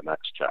preparing the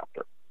next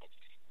chapter.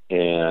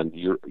 And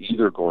you're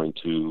either going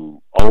to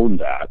own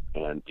that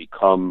and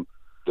become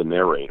the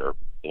narrator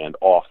and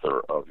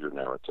author of your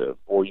narrative,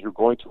 or you're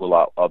going to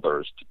allow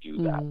others to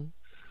do that.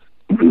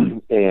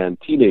 And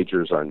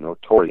teenagers are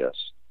notorious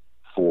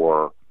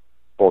for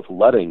both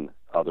letting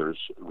others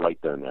write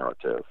their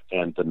narrative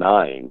and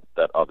denying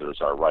that others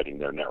are writing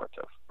their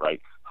narrative, right?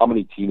 How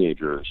many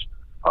teenagers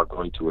are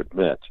going to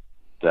admit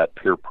that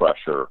peer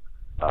pressure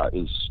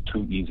is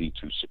too easy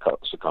to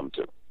succumb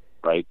to,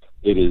 right?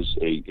 It is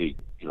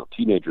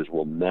teenagers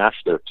will gnash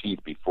their teeth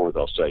before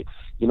they'll say,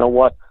 you know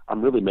what,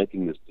 I'm really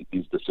making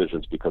these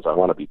decisions because I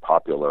want to be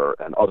popular,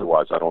 and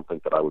otherwise I don't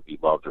think that I would be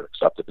loved or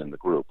accepted in the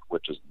group,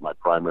 which is my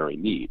primary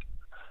need.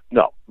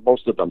 No,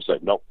 most of them say,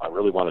 no, I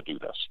really want to do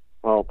this.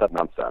 Well, that's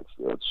nonsense.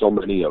 So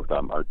many of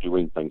them are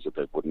doing things that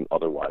they wouldn't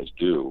otherwise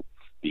do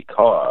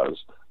because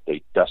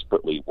they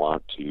desperately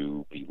want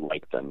to be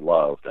liked and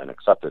loved and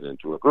accepted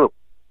into a group.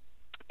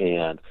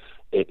 And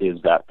it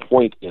is that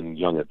point in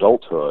young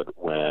adulthood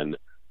when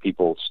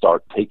people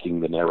start taking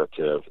the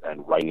narrative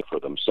and writing for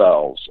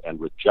themselves and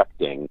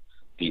rejecting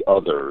the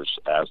others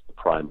as the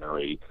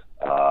primary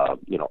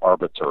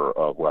arbiter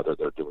of whether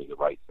they're doing the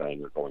right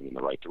thing or going in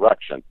the right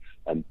direction.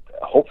 And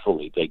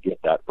hopefully they get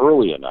that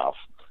early enough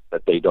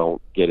that they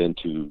don't get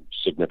into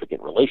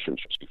significant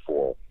relationships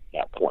before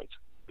that point.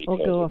 Or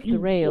go off the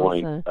rails.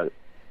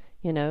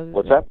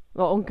 What's that?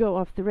 Or go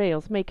off the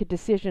rails, make a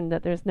decision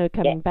that there's no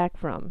coming back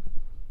from.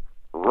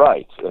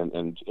 Right,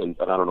 and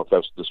I don't know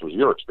if this was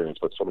your experience,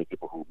 but so many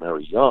people who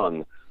marry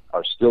young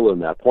are still in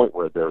that point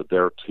where they're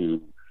there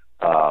to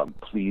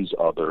please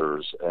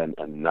others and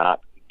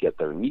not get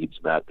their needs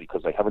met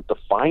because they haven't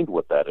defined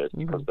what that is,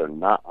 because they're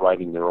not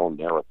writing their own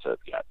narrative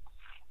yet.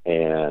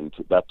 And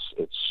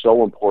it's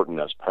so important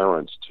as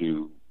parents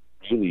to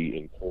really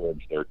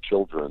encourage their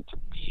children to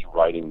be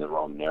writing their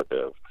own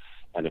narrative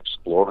and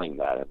exploring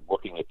that and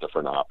looking at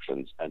different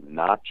options and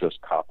not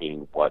just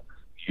copying what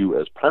you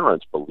as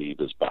parents believe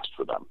is best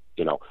for them.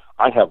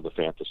 I have the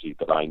fantasy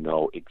that I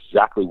know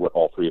exactly what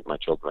all three of my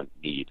children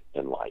need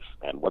in life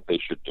and what they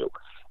should do.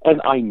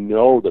 And I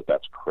know that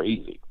that's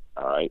crazy,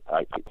 all right?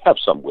 I have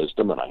some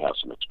wisdom and I have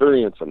some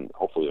experience and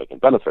hopefully I can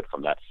benefit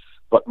from that.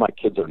 But my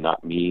kids are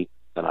not me,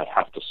 and I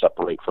have to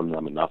separate from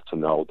them enough to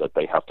know that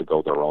they have to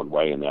go their own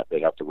way and that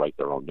they have to write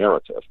their own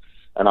narrative.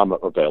 And I'm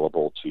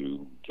available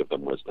to give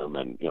them wisdom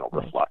and,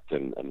 reflect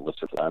and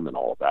listen to them and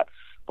all of that.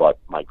 But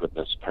my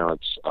goodness,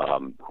 parents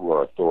who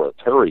are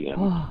authoritarian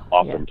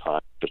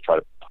oftentimes just try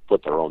to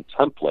put their own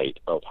template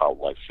of how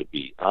life should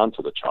be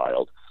onto the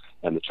child,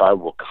 and the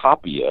child will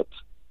copy it,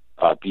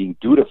 being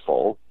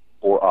dutiful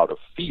or out of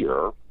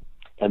fear,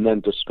 and then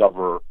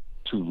discover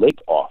too late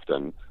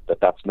often that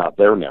that's not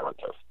their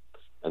narrative.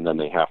 And then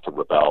they have to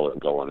rebel and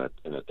go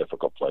in a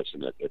difficult place,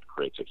 and it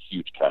creates a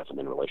huge chasm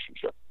in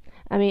relationship.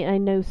 I mean, I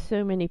know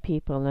so many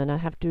people, and I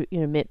have to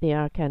admit they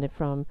are kind of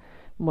from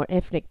more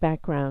ethnic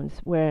backgrounds,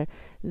 where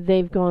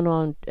they've gone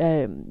on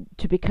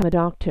to become a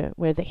doctor,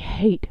 where they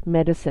hate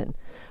medicine,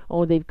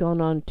 or they've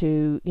gone on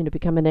to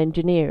become an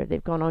engineer.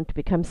 They've gone on to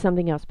become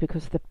something else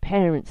because the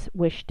parents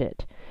wished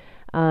it.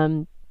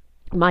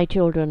 My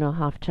children are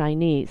half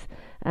Chinese,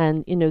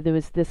 and there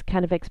was this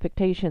kind of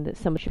expectation that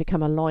someone should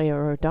become a lawyer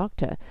or a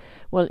doctor.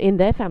 Well, in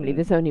their family,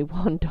 there's only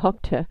one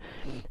doctor,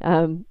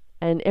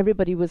 and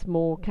everybody was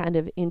more kind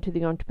of into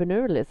the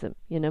entrepreneurialism,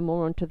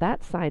 more onto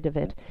that side of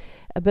it.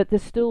 But there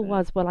still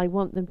was, well, I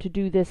want them to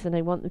do this and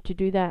I want them to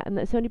do that, and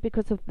that's only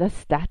because of the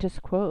status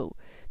quo.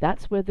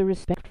 That's where the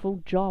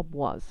respectful job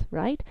was,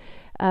 right?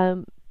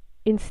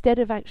 Instead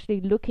of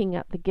actually looking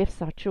at the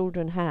gifts our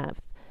children have,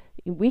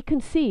 we can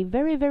see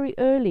very, very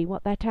early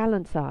what their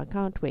talents are,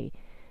 can't we?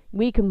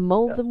 We can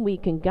mold them, we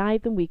can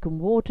guide them, we can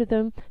water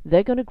them.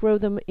 They're going to grow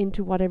them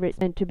into whatever it's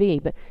meant to be.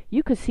 But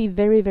you can see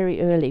very, very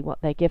early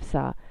what their gifts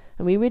are.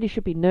 And we really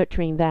should be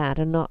nurturing that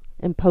and not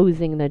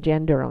imposing an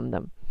agenda on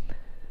them.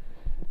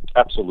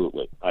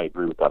 Absolutely. I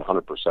agree with that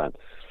 100%.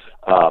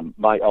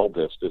 My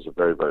eldest is a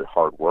very, very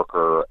hard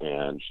worker,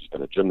 and she's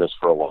been a gymnast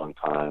for a long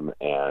time.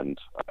 And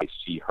I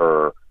see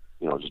her,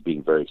 just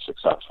being very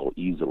successful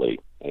easily.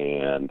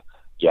 And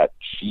yet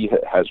she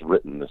has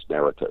written this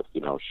narrative.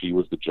 She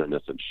was the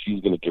gymnast, and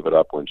she's going to give it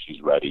up when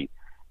she's ready.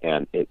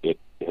 And it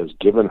has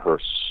given her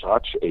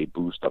such a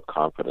boost of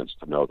confidence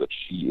to know that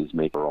she is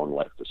making her own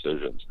life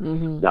decisions.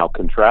 Mm-hmm. Now,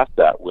 contrast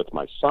that with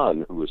my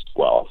son, who is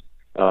 12.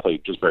 And I'll tell you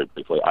just very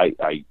briefly, I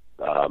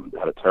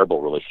had a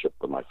terrible relationship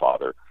with my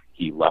father.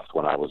 He left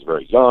when I was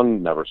very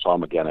young, never saw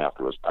him again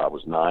after I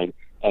was 9.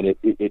 And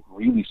it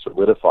really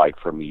solidified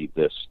for me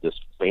this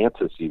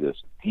fantasy, this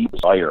deep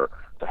desire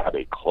to have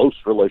a close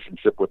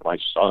relationship with my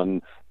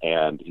son,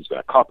 and he's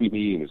going to copy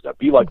me, and he's going to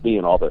be like me,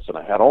 and all this. And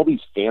I had all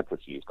these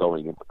fantasies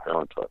going into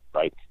parenthood,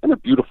 right? And they're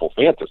beautiful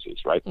fantasies,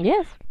 right?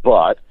 Yes.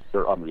 But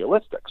they're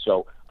unrealistic.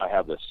 So I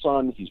have this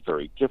son. He's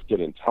very gifted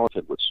and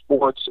talented with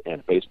sports,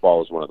 and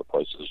baseball is one of the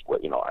places where,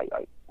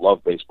 I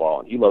love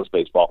baseball, and he loves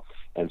baseball.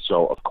 And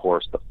so, of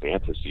course, the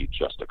fantasy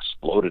just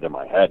exploded in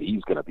my head.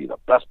 He's going to be the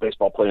best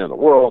baseball player in the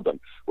world, and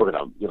we're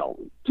going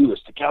to, do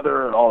this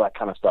together and all that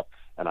kind of stuff.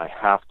 And I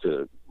have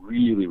to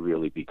really,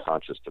 really be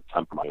conscious to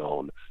temper my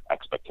own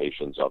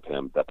expectations of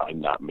him, that I'm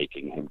not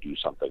making him do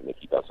something that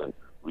he doesn't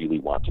really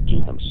want to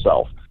do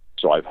himself.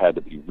 So I've had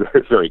to be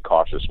very, very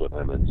cautious with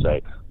him and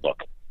say,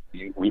 look,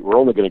 we're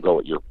only going to go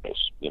at your pace.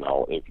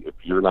 If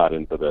you're not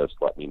into this,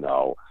 let me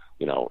know.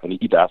 And he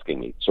keeps asking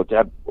me, so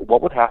Dad,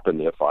 what would happen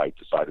if I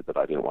decided that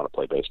I didn't want to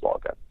play baseball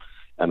again?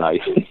 And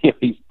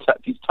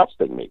he's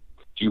testing me.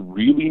 Do you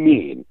really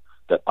mean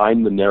that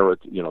I'm the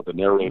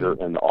narrator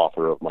and the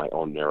author of my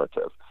own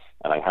narrative?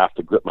 And I have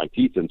to grit my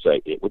teeth and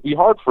say, it would be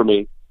hard for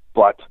me,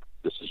 but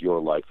this is your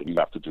life, and you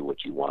have to do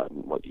what you want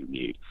and what you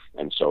need.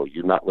 And so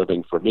you're not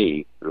living for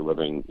me. You're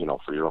living,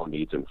 for your own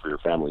needs and for your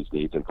family's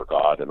needs and for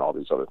God and all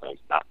these other things,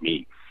 not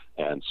me.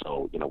 And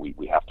so,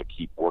 we have to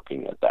keep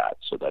working at that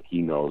so that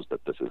he knows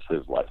that this is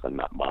his life and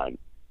not mine.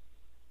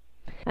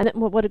 And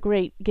what a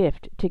great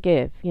gift to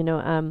give.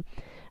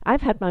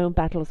 I've had my own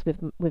battles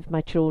with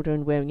my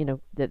children where,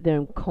 their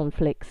own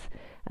conflicts,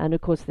 and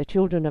of course the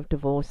children of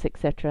divorce,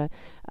 etc.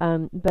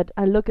 But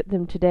I look at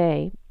them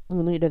today,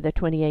 they're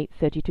 28,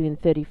 32,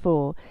 and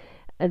 34.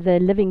 They're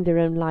living their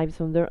own lives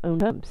on their own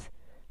terms.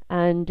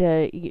 And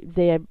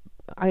they're,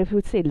 I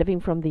would say, living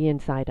from the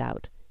inside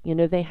out.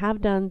 They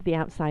have done the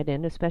outside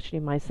in, especially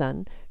my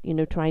son,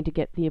 trying to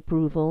get the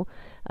approval,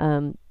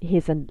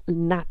 his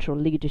natural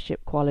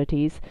leadership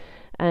qualities.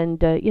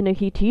 And,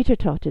 he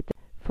teeter-totted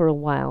for a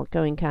while,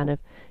 going kind of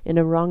in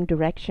a wrong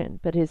direction.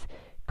 But his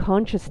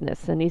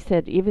consciousness, and he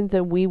said, even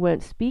though we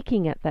weren't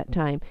speaking at that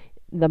time,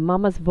 the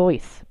mama's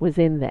voice was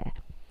in there.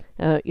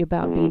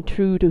 About being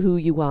true to who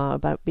you are,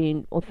 about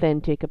being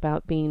authentic,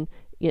 about being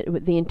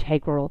the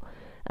integral.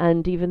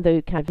 And even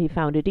though he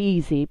found it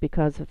easy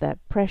because of that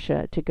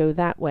pressure to go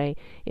that way,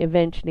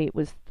 eventually it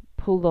was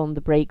pulled on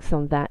the brakes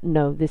on that.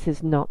 No, this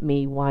is not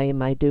me. Why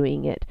am I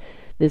doing it?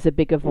 There's a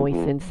bigger voice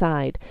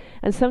inside.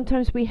 And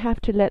sometimes we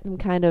have to let them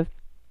kind of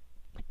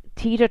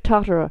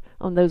teeter-totter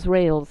on those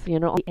rails,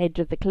 on the edge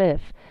of the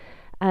cliff,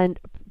 and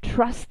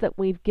trust that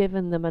we've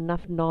given them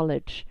enough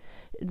knowledge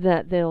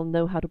that they'll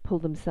know how to pull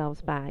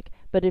themselves back.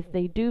 But if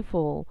they do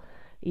fall,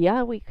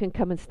 we can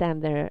come and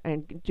stand there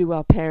and do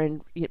our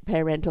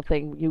parental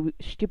thing. You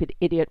stupid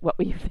idiot, what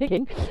were you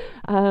thinking?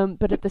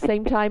 But at the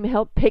same time,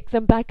 help pick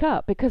them back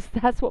up, because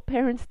that's what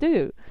parents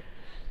do.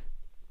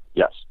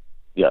 Yes.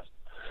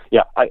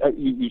 Yeah,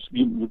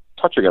 you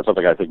touching on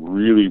something I think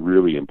really,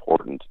 really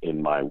important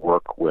in my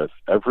work with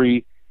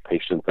every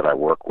patient that I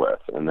work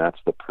with, and that's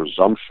the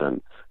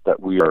presumption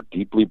that we are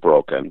deeply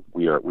broken.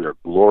 We are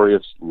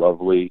glorious,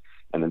 lovely,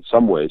 and in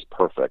some ways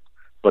perfect.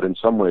 But in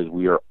some ways,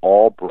 we are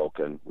all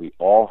broken. We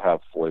all have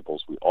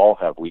foibles. We all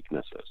have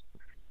weaknesses.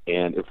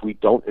 And if we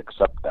don't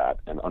accept that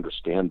and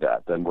understand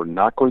that, then we're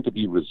not going to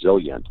be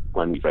resilient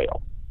when we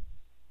fail.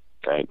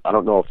 Okay? I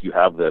don't know if you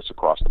have this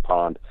across the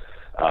pond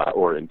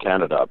or in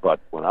Canada, but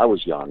when I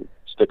was young,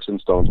 sticks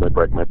and stones may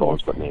break my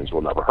bones, but names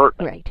will never hurt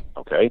me. Right.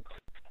 Okay?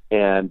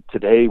 And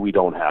today we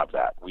don't have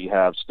that. We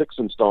have sticks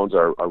and stones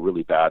are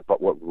really bad,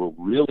 but what will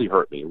really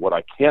hurt me, what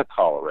I can't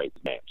tolerate,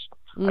 is names.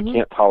 I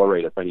can't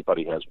tolerate if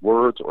anybody has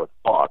words or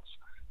thoughts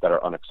that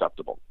are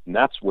unacceptable. And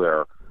that's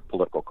where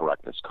political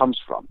correctness comes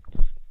from.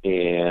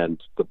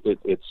 And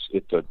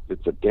it's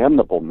a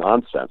damnable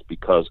nonsense,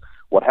 because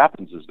what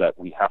happens is that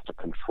we have to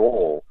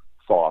control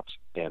thoughts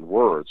and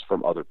words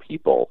from other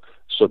people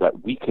so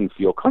that we can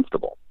feel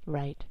comfortable.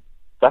 Right.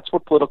 That's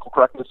what political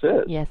correctness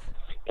is. Yes.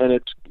 And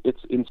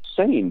it's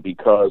insane,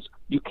 because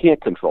you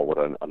can't control what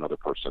another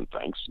person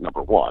thinks,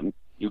 number one.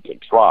 You can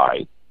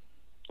try,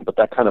 but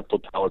that kind of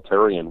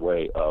totalitarian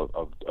way of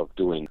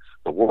doing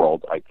the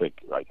world, I think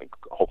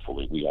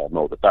hopefully we all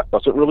know that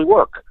doesn't really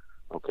work,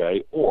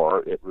 okay?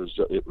 Or it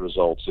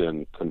results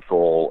in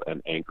control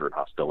and anger and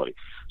hostility.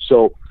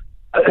 So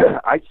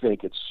I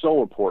think it's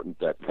so important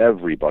that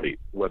everybody,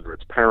 whether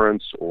it's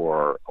parents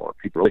or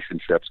people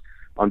relationships,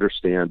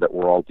 understand that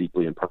we're all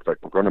deeply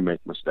imperfect. We're going to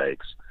make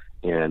mistakes.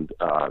 And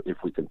if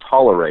we can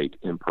tolerate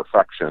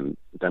imperfection,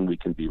 then we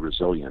can be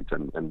resilient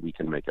and we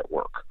can make it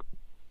work.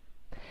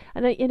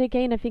 And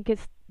again, I think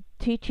it's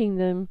teaching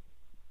them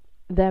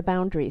their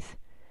boundaries,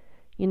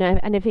 and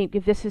I think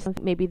if this is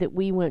something maybe that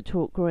we weren't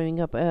taught growing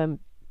up,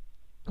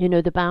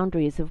 the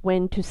boundaries of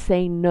when to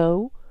say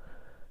no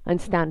and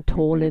stand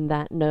tall in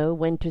that no,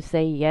 when to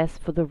say yes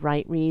for the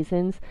right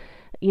reasons,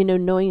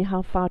 knowing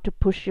how far to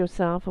push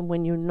yourself and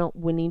when you're not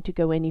willing to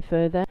go any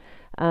further,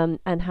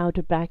 and how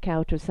to back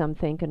out of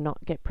something and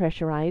not get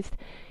pressurized.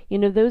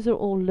 Those are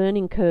all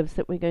learning curves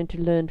that we're going to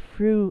learn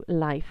through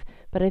life.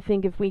 But I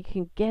think if we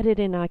can get it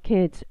in our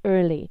kids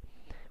early,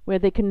 where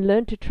they can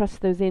learn to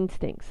trust those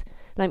instincts.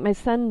 Like my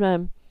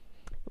son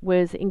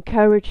was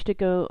encouraged to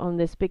go on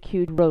this big,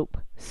 huge rope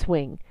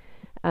swing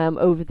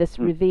over this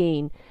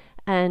ravine.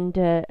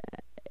 And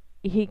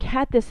he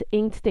had this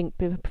instinct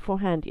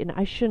beforehand,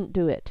 I shouldn't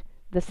do it.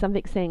 There's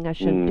something saying I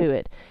shouldn't do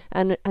it.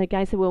 And a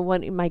guy said, well,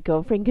 my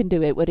girlfriend can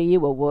do it. What are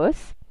you, a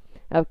wuss?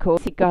 Of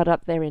course, he got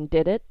up there and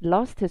did it,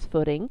 lost his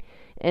footing,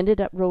 ended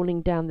up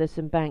rolling down this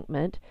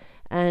embankment.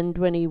 And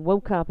when he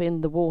woke up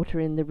in the water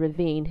in the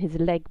ravine, his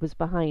leg was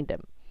behind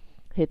him.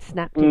 He'd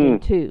snapped it in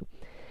two.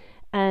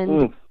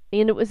 And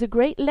it was a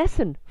great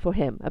lesson for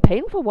him, a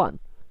painful one,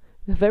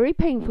 a very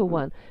painful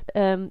one.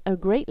 A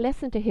great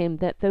lesson to him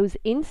that those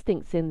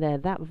instincts in there,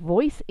 that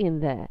voice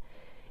in there,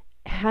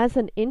 has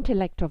an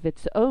intellect of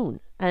its own.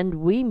 And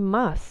we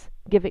must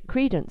give it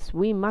credence.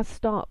 We must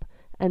stop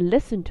and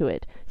listen to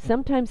it.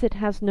 Sometimes it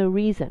has no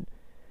reason,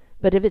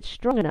 but if it's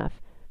strong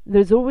enough,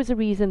 there's always a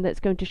reason that's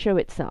going to show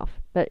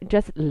itself. But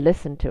just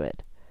listen to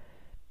it.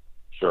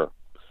 Sure.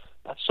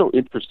 That's so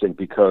interesting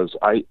because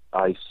I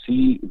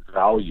see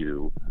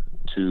value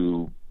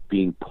to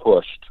being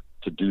pushed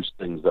to do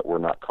things that we're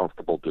not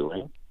comfortable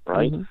doing,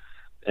 right? Mm-hmm.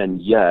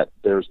 And yet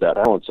there's that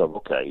balance of,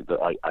 okay,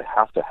 I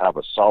have to have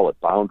a solid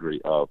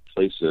boundary of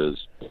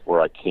places where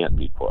I can't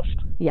be pushed,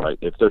 right?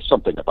 If there's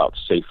something about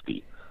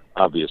safety,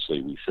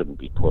 obviously we shouldn't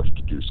be pushed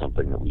to do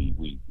something that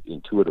we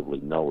intuitively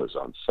know is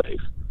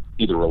unsafe,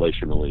 either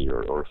relationally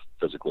or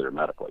physically or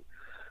medically.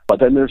 But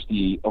then there's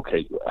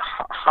okay,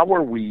 how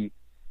are we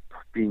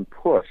being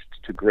pushed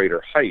to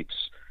greater heights?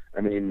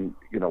 I mean,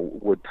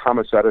 would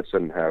Thomas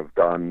Edison have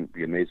done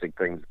the amazing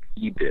things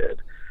he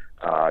did?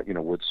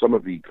 Would some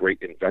of the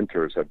great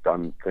inventors have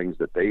done things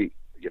that they,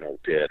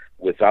 did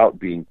without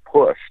being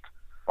pushed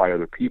by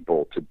other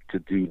people to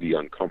do the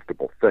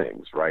uncomfortable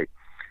things, right?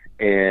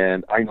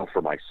 And I know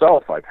for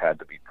myself, I've had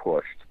to be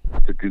pushed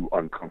to do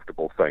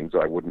uncomfortable things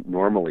I wouldn't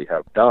normally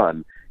have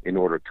done in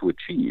order to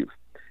achieve.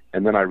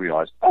 And then I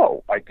realized,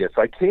 I guess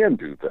I can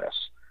do this.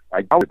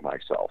 I doubted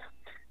myself.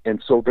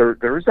 And so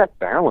there is that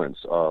balance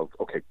of,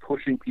 okay,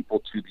 pushing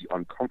people to the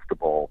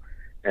uncomfortable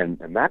and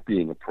that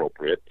being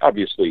appropriate.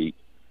 Obviously,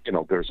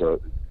 there's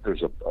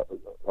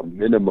a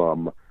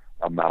minimum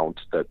amount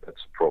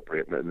that's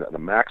appropriate and a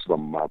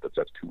maximum amount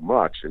that's too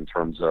much in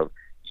terms of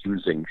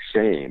using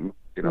shame.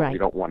 Right. We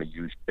don't want to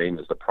use shame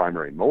as the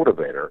primary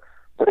motivator,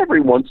 but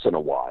every once in a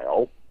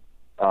while,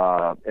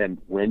 and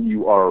when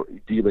you are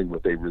dealing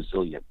with a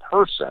resilient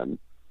person,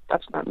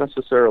 that's not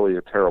necessarily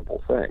a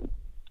terrible thing,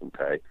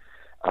 okay?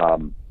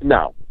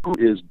 Now, who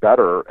is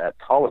better at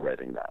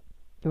tolerating that?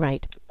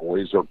 Right.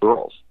 Boys or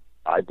girls?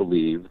 I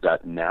believe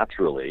that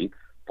naturally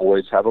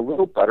boys have a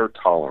little better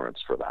tolerance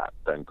for that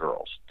than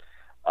girls.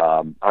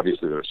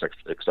 Obviously, there are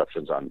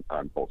exceptions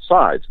on both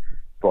sides,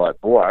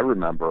 but boy, I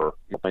remember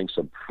playing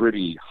some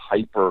pretty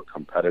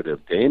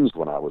hyper-competitive games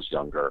when I was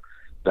younger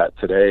that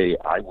today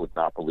I would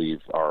not believe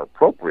are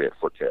appropriate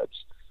for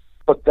kids.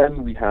 But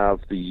then we have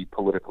the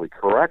politically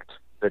correct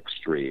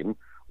extreme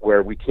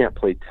where we can't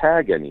play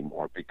tag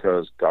anymore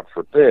because, God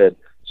forbid,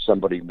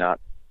 somebody not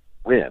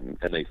win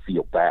and they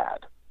feel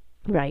bad.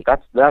 Right.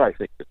 That I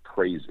think is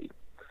crazy.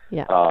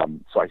 Yeah.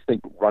 So I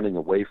think running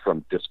away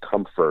from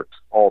discomfort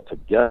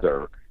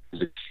altogether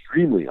is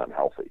extremely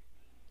unhealthy.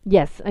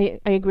 Yes, I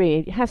agree.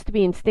 It has to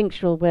be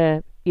instinctual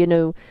where,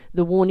 the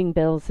warning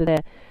bells are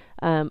there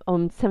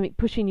on something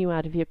pushing you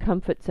out of your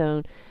comfort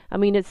zone. I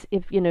mean, it's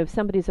if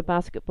somebody's a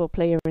basketball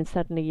player and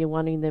suddenly you're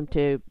wanting them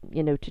to,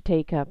 to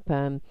take up,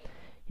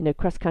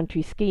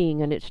 cross-country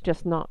skiing and it's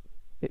just not,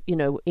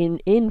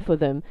 in for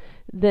them,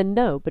 then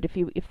no. But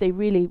if they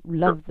really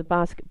love the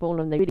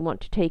basketball and they really want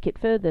to take it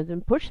further,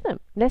 then push them.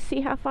 Let's see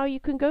how far you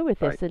can go with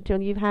this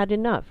until you've had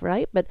enough,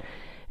 right? But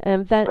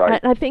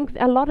I think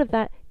a lot of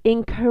that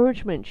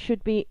encouragement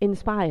should be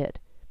inspired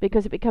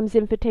because it becomes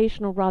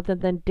invitational rather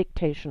than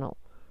dictational.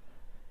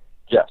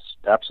 Yes,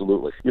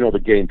 absolutely. The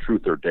game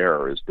Truth or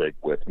Dare is big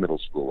with middle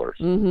schoolers,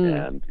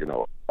 and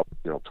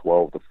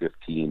 12 to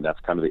 15. That's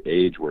kind of the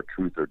age where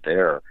Truth or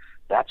Dare.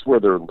 That's where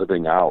they're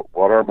living out.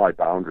 What are my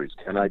boundaries?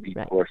 Can I be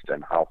pushed,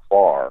 and how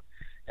far?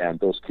 And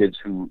those kids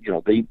who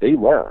they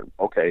learn.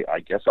 Okay, I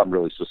guess I'm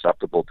really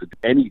susceptible to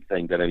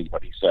anything that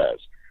anybody says.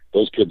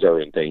 Those kids are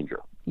in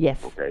danger.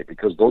 Yes. Okay,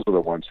 because those are the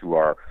ones who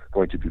are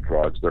going to do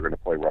drugs. They're going to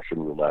play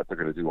Russian roulette. They're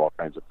going to do all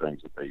kinds of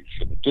things that they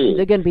shouldn't do.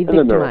 They're going to be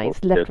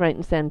victimized left, right,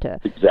 and center.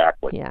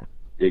 Exactly. Yeah.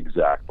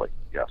 Exactly.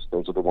 Yes,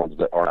 those are the ones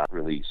that are not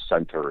really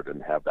centered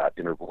and have that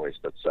inner voice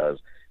that says,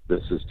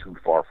 this is too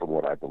far from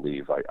what I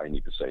believe. I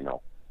need to say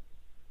no.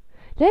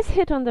 Let's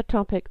hit on the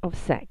topic of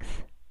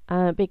sex,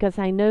 because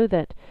I know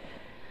that,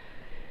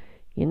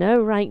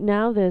 right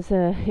now there's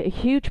a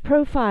huge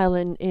profile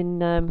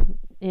in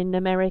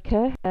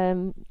America,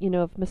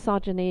 of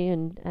misogyny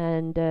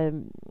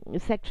and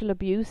sexual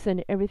abuse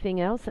and everything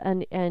else,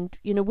 and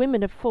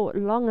women have fought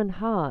long and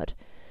hard,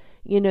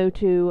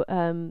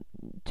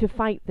 to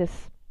fight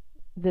this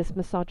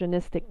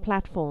misogynistic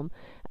platform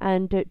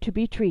and to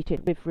be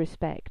treated with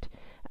respect,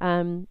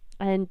 and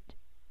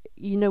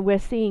we're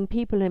seeing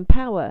people in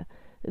power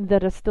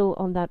that are still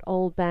on that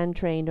old band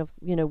train of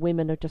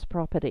women are just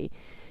property.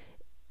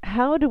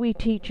 How do we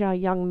teach our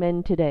young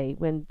men today,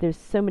 when there's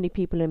so many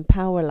people in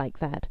power like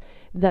that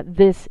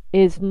this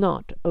is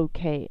not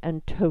okay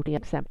and totally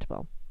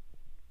acceptable?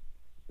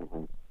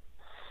 Mm-hmm.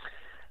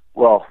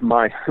 Well,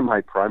 my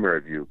primary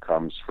view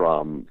comes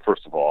from,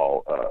 first of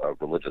all, a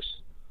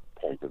religious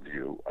point of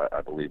view.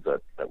 I believe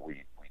that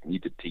we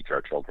need to teach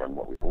our children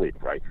what we believe,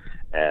 right?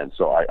 And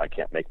so I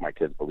can't make my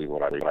kids believe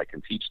what I believe. I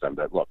can teach them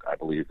that, look, I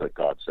believe that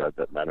God said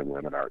that men and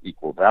women are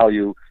equal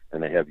value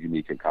and they have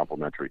unique and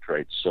complementary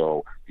traits.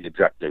 So the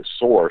objective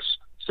source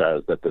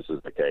says that this is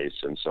the case,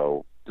 and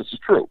so this is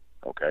true,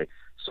 okay?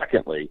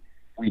 Secondly,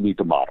 we need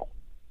to model,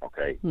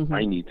 okay? Mm-hmm.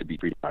 I need to be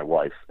treating my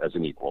wife as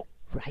an equal.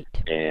 Right.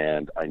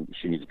 And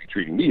she needs to be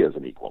treating me as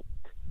an equal.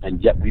 And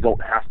yet we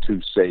don't have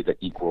to say that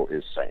equal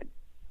is same.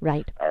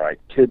 Right. All right.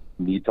 Kids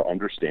need to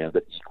understand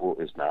that equal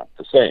is not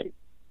the same.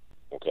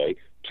 Okay.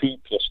 2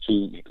 plus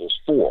 2 equals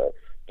 4,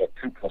 but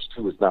 2 plus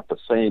 2 is not the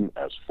same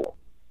as 4.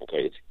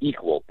 Okay. It's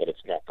equal, but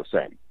it's not the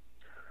same.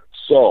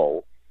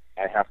 So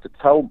I have to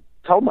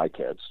tell my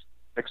kids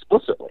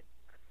explicitly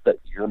that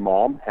your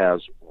mom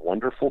has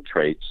wonderful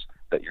traits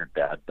that your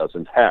dad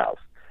doesn't have.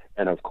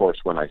 And of course,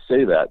 when I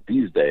say that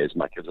these days,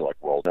 my kids are like,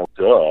 well, no,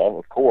 duh,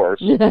 of course.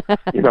 They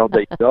know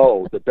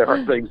that there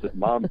are things that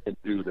mom can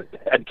do that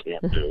dad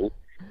can't do.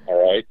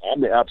 All right.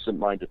 I'm the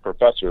absent-minded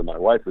professor. My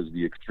wife is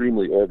the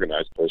extremely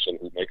organized person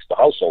who makes the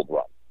household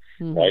run.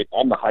 Mm-hmm. Right.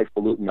 I'm the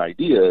highfalutin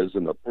ideas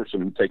and the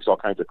person who takes all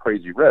kinds of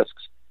crazy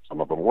risks.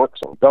 Some of them work,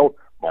 some don't.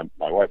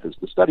 My wife is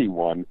the steady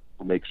one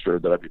who makes sure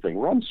that everything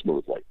runs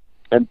smoothly.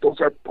 And those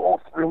are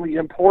both really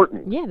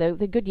important. Yeah, they're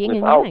good yin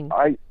and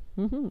yang.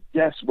 Mm-hmm.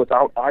 Yes,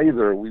 without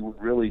either, we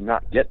would really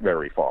not get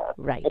very far.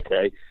 Right.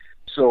 Okay.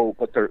 So,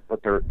 but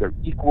they're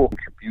equal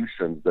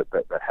contributions that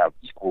have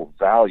equal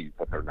value,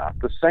 but they're not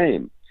the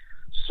same.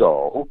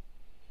 So,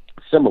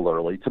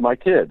 similarly to my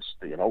kids,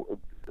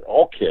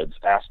 all kids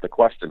ask the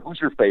question, "Who's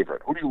your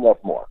favorite? Who do you love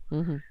more?"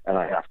 Mm-hmm. And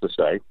I have to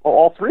say, well,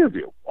 all three of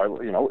you.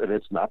 And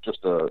it's not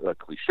just a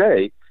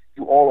cliche.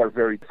 You all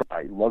are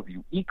I love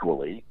you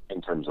equally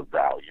in terms of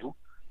value.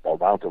 The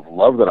amount of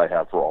love that I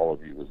have for all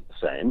of you is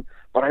the same,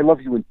 but I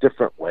love you in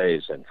different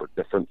ways and for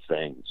different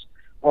things.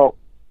 Well,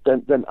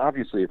 then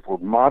obviously if we're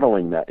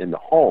modeling that in the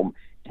home,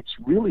 it's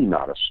really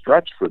not a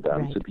stretch for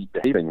them to be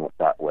behaving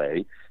that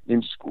way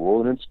in school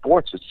and in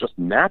sports. It's just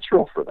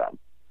natural for them.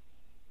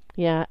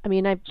 Yeah, I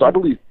mean, I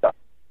believe that.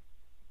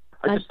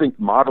 I just think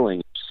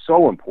modeling is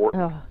so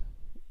important. Oh.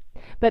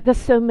 But there's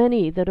so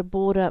many that are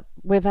brought up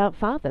without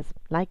fathers,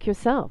 like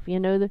yourself.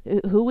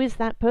 Who is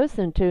that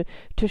person to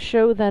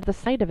show that the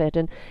side of it?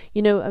 And,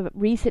 I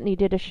recently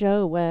did a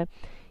show where,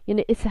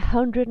 it's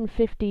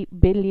 $150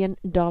 billion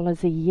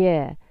a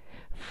year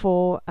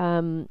for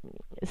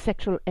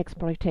sexual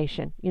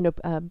exploitation,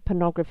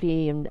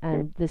 pornography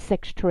and the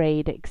sex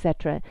trade,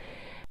 etc.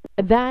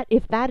 That,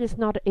 if that is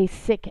not a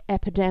sick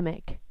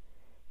epidemic,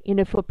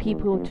 for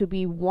people to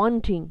be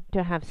wanting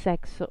to have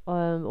sex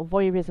or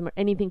voyeurism or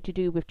anything to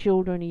do with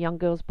children, young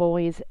girls,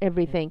 boys,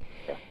 everything.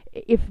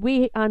 If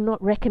we are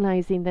not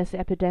recognizing this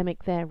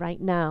epidemic there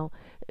right now,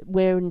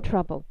 we're in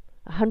trouble.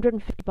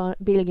 $150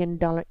 billion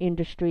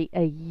industry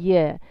a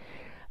year.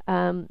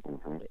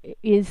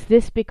 Is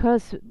this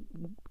because,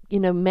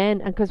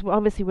 men, and because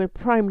obviously we're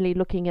primarily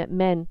looking at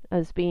men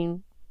as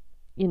being,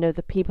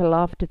 the people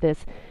after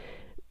this.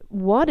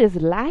 What is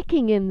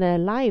lacking in their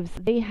lives?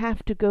 They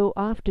have to go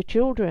after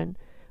children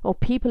or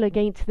people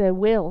against their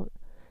will,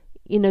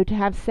 to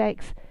have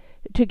sex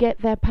to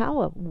get their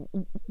power.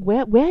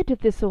 Where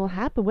did this all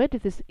happen? Where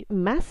did this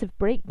massive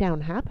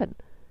breakdown happen?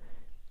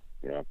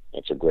 Yeah,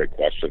 that's a great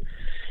question.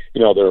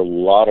 There are a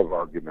lot of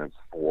arguments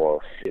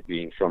for it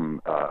being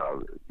from,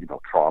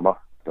 trauma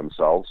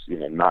themselves.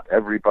 Not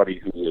everybody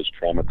who is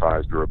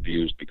traumatized or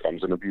abused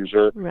becomes an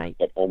abuser, right?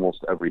 But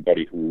almost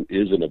everybody who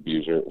is an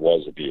abuser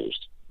was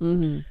abused.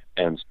 Mm-hmm.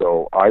 And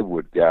so I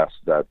would guess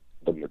that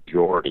the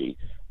majority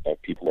of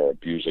people are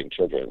abusing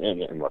children,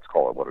 and let's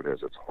call it what it is,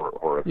 it's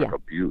horrific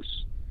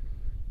abuse,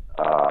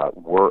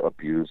 were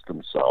abused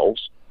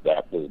themselves.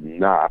 That does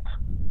not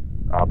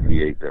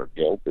obviate their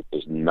guilt. It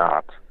does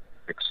not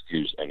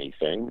excuse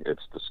anything.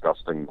 It's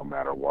disgusting no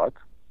matter what.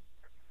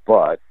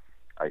 But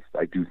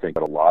I do think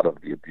that a lot of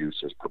the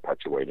abuse is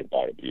perpetuated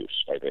by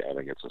abuse. I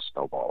think it's a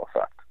snowball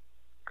effect.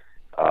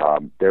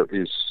 There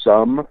is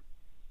some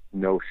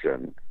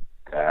notion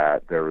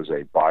that there is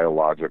a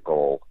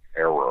biological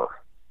error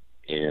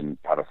in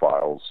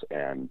pedophiles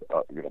and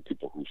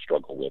people who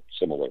struggle with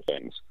similar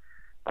things,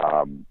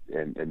 and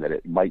that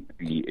it might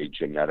be a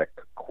genetic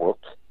quirk.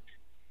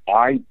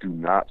 I do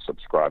not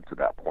subscribe to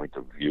that point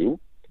of view.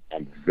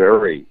 I'm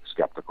very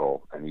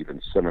skeptical and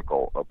even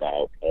cynical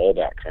about all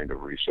that kind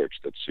of research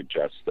that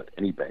suggests that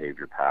any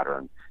behavior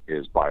pattern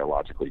is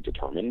biologically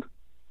determined.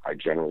 I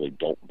generally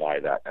don't buy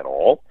that at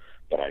all,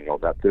 but I know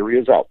that theory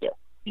is out there.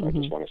 So I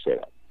just want to say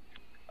that.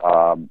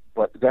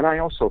 But then I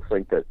also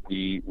think that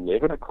we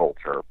live in a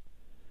culture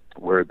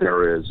where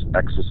there is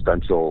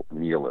existential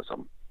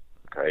nihilism.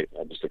 Okay,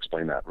 I'll just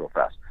explain that real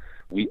fast.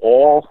 We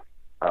all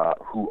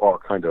who are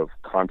kind of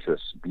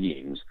conscious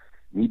beings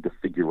need to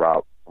figure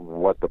out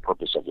what the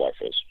purpose of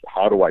life is.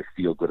 How do I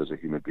feel good as a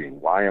human being?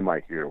 Why am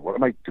I here? What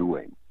am I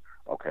doing?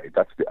 Okay,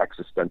 that's the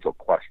existential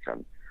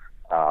question.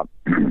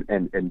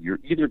 And you're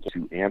either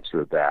to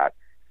answer that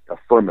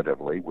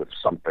affirmatively with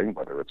something,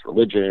 whether it's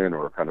religion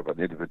or kind of an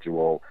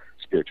individual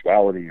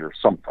spirituality or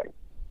something,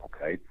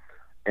 okay?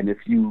 And if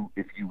you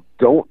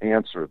don't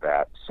answer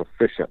that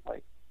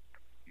sufficiently,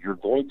 you're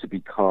going to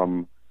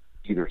become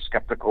either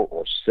skeptical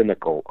or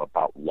cynical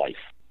about life.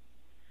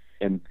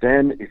 And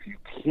then if you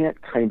can't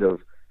kind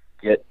of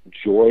get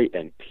joy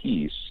and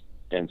peace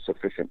and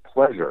sufficient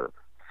pleasure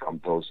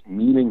from those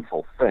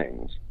meaningful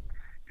things,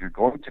 you're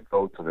going to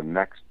go to the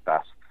next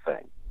best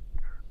thing,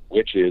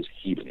 which is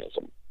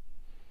hedonism.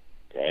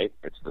 Okay?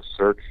 It's the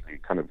search, the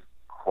kind of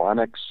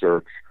chronic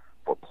search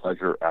for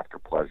pleasure after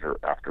pleasure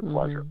after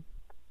pleasure.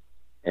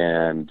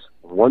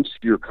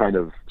 kind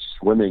of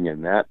swimming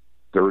in that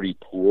dirty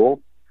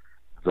pool,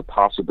 the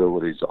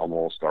possibilities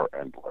almost are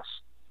endless.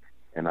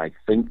 And I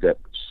think that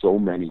so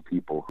many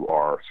people who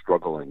are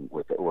struggling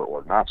with it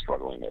or not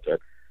struggling with it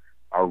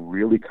are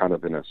really kind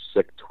of in a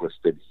sick,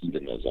 twisted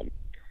hedonism.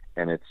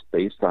 And it's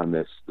based on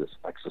this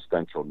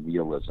existential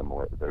nihilism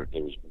where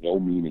there's no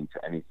meaning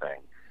to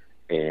anything.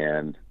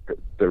 And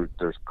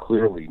there's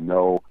clearly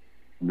no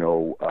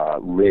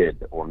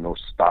lid or no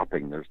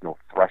stopping. There's no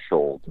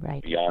threshold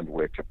beyond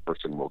which a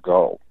person will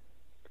go.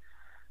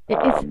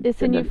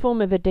 It's a new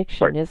form of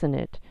addiction, isn't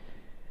it?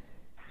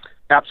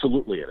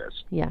 Absolutely it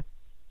is. Yeah.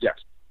 Yes.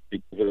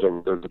 There's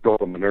a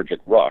dopaminergic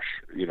rush.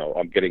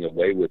 I'm getting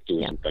away with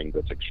doing something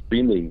that's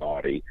extremely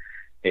naughty,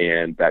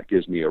 and that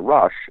gives me a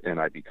rush, and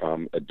I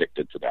become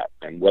addicted to that.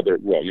 And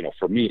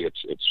for me,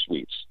 it's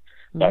sweets.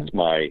 That's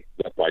my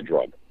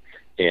drug.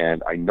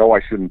 And I know I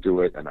shouldn't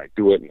do it, and I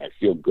do it, and I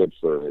feel good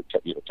for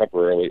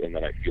temporarily, and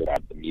then I feel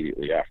bad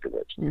immediately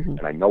afterwards.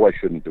 And I know I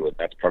shouldn't do it.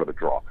 That's part of the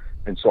draw.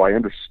 And so I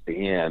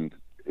understand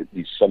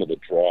some of the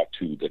draw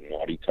to the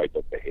naughty type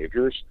of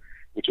behaviors,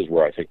 which is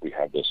where I think we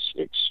have this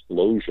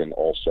explosion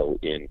also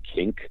in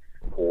kink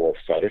or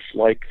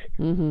fetish-like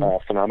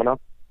phenomena.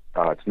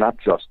 It's not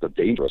just the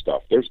dangerous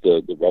stuff. There's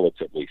the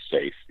relatively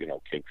safe,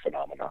 kink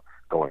phenomena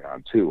going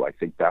on too. I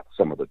think that's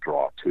some of the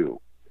draw too.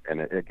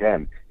 And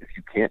again, if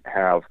you can't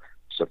have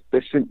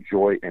sufficient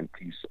joy and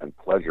peace and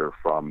pleasure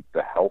from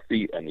the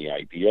healthy and the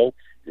ideal,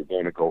 you're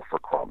going to go for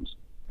crumbs.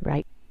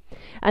 Right.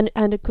 And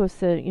of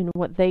course,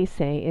 what they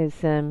say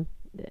is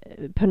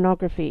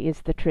pornography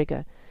is the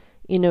trigger.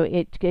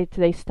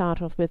 They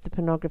start off with the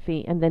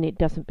pornography, and then it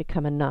doesn't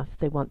become enough.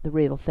 They want the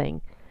real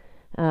thing.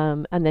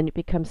 And then it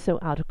becomes so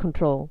out of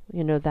control,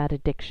 that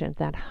addiction,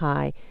 that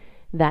high,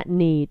 that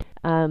need.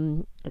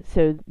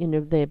 So,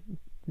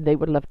 they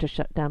would love to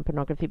shut down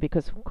pornography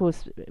because, of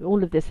course,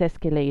 all of this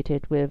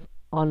escalated with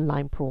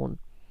online porn.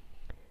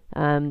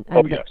 And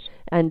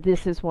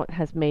this is what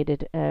has made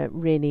it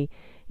really,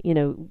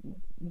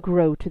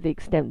 grow to the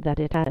extent that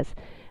it has.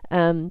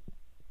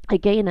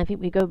 Again, I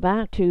think we go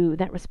back to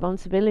that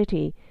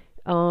responsibility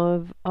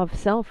of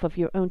self, of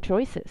your own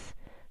choices.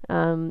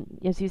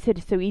 As you said,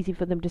 it's so easy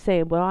for them to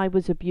say, well, I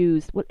was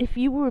abused. Well, if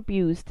you were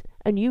abused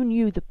and you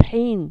knew the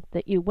pain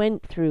that you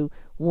went through,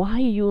 why are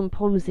you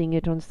imposing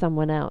it on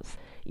someone else?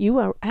 You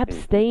are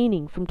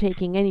abstaining from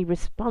taking any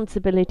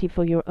responsibility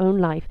for your own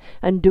life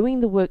and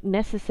doing the work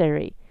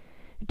necessary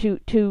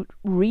to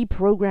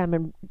reprogram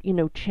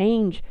and,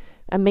 change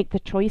and make the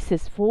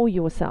choices for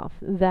yourself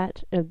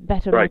that are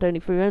better not only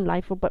for your own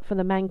life, but for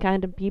the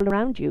mankind and people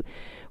around you.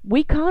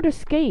 We can't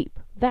escape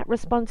that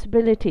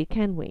responsibility,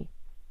 can we?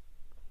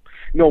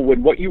 No,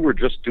 what you were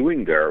just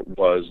doing there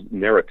was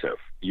narrative.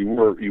 You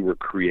were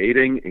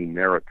creating a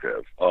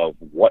narrative of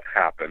what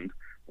happened,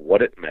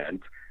 what it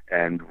meant,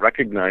 and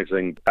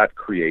recognizing that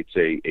creates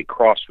a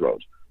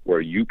crossroads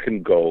where you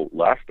can go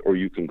left or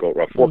you can go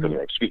fork in the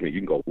road. Excuse me. You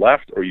can go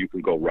left or you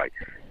can go right.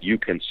 You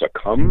can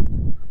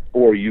succumb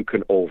or you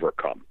can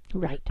overcome.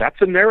 Right. That's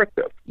a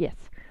narrative. Yes.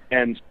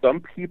 And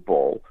some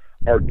people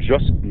are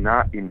just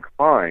not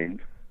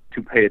inclined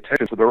to pay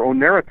attention to their own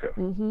narrative.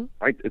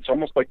 Right? It's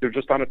almost like they're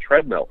just on a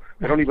treadmill.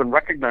 They don't even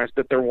recognize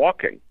that they're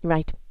walking.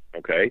 Right.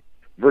 Okay?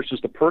 Versus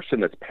the person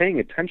that's paying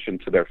attention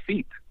to their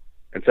feet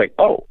and saying,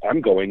 oh,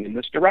 I'm going in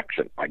this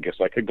direction. I guess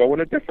I could go in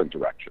a different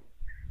direction.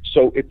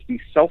 So it's the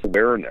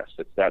self-awareness,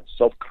 it's that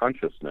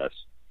self-consciousness,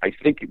 I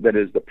think, that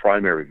is the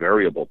primary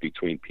variable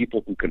between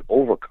people who can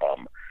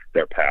overcome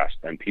their past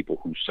and people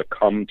who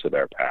succumb to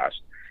their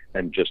past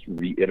and just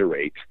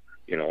reiterate,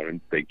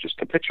 and they just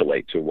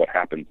capitulate to what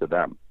happened to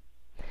them.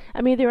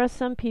 I mean, there are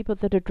some people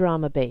that are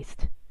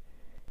drama-based.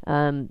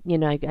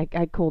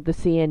 I call the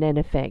CNN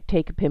effect,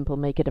 take a pimple,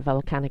 make it a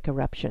volcanic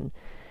eruption.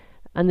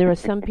 And there are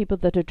some people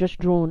that are just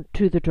drawn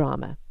to the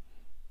drama.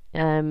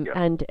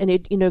 And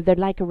it, they're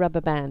like a rubber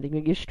band.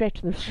 You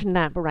stretch them,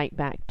 snap right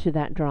back to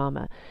that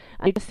drama.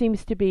 And it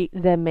seems to be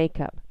their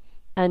makeup.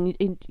 And,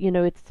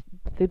 it's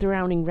the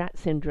drowning rat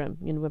syndrome.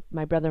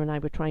 My brother and I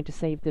were trying to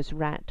save this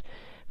rat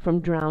from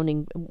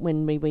drowning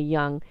when we were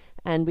young.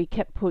 And we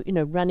kept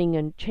running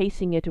and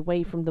chasing it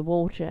away from the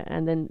water.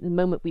 And then the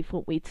moment we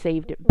thought we'd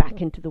saved it,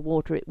 back into the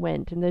water it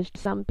went. And there's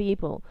some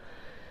people,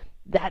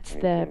 that's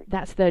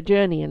their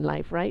journey in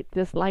life, right?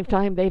 This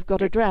lifetime they've got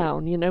to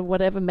drown,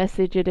 whatever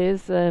message it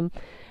is.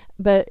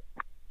 But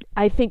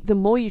I think the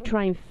more you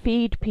try and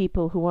feed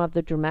people who are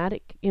the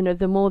dramatic,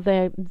 the more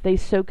they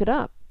soak it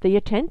up, the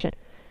attention.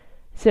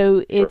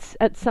 So it's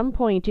at some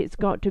point it's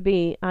got to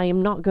be, I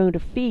am not going to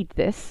feed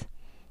this.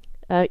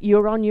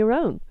 You're on your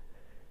own.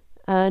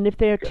 And if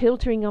they're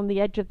tilting on the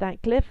edge of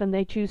that cliff and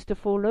they choose to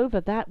fall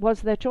over, that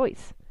was their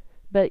choice.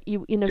 But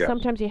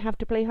sometimes you have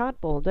to play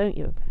hardball, don't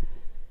you?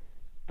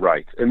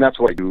 Right, and that's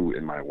what I do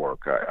in my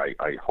work.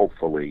 I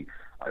hopefully,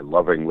 I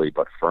lovingly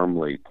but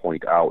firmly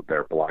point out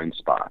their blind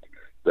spot,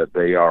 that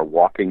they are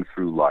walking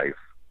through life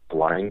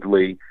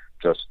blindly,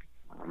 just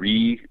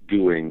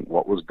redoing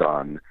what was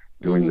done,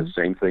 doing the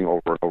same thing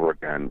over and over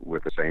again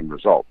with the same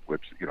result,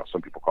 which,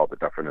 some people call the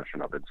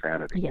definition of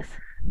insanity. Yes.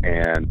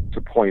 And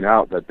to point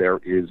out that there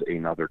is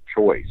another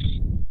choice.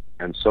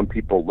 And some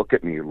people look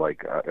at me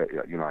like,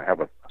 I have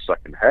a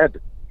second head.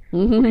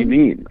 What do you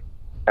mean?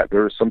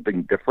 There is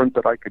something different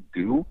that I could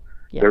do?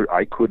 Yeah.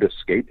 I could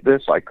escape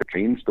this. I could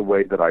change the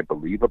way that I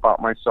believe about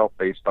myself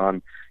based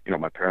on,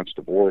 my parents'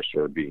 divorce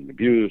or being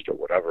abused or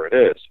whatever it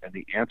is. And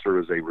the answer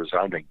is a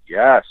resounding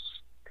yes.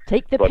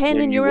 Take the pen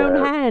in your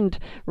own hand.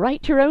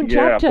 Write your own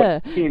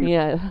chapter.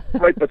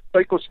 Right, but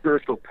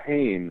psychospiritual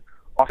pain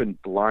often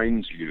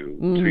blinds you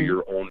to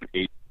your own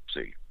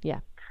agency. Yeah.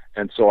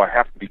 And so I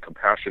have to be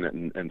compassionate.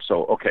 And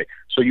so, okay,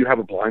 so you have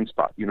a blind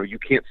spot. You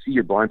can't see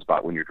your blind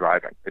spot when you're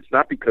driving. It's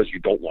not because you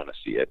don't want to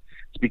see it.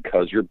 It's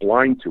because you're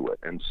blind to it.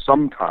 And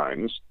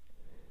sometimes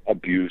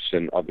abuse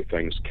and other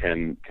things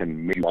can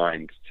make you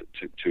blind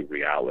to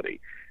reality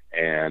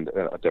and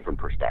a different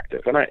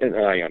perspective. And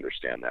I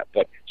understand that.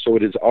 But so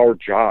it is our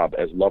job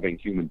as loving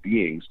human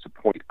beings to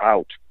point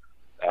out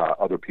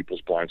other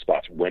people's blind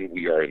spots when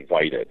we are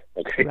invited.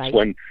 Okay, right.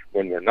 It's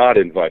when we're not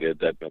invited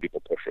that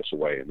people push us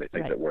away and they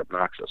think that we're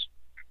obnoxious.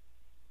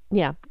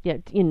 Yeah.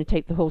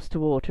 Take the horse to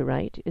water,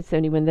 right? It's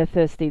only when they're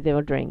thirsty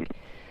they'll drink.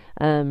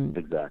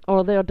 Exactly.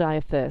 Or they'll die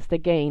of thirst.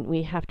 Again,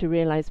 we have to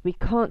realize we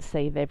can't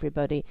save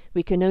everybody.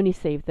 We can only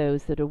save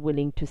those that are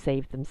willing to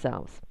save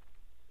themselves.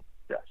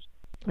 Yes.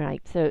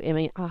 Right. So,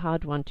 a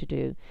hard one to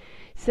do.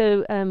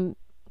 So,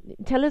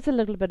 tell us a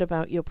little bit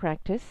about your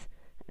practice.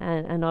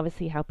 And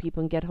obviously how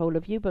people can get hold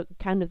of you, but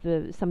kind of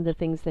some of the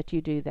things that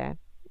you do there.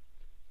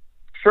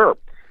 Sure.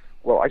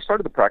 Well, I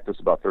started the practice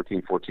about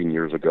 13, 14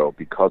 years ago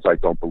because I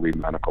don't believe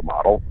in the medical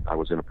model. I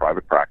was in a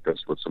private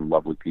practice with some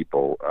lovely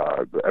people.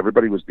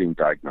 Everybody was being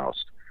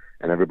diagnosed,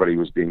 and everybody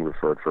was being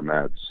referred for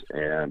meds.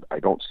 And I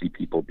don't see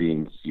people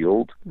being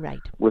healed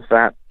with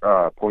that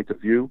point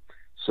of view.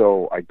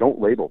 So I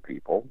don't label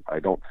people. I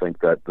don't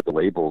think that the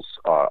labels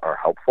are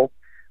helpful.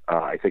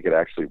 I think it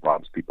actually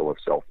robs people of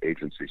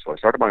self-agency. So I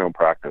started my own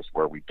practice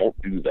where we don't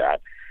do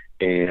that,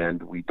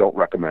 and we don't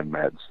recommend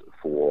meds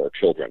for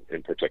children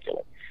in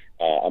particular.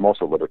 I'm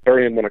also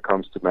libertarian when it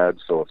comes to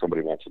meds, so if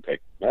somebody wants to take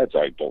meds,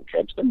 I don't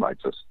judge them. I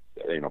just,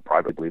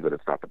 privately believe that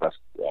it's not the best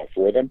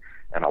for them,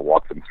 and I'll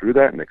walk them through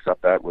that and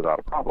accept that without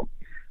a problem.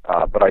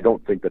 But I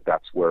don't think that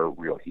that's where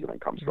real healing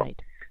comes from.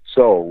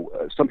 So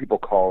some people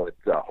call it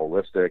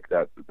holistic.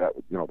 That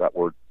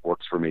word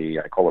works for me.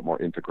 I call it more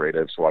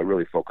integrative. So I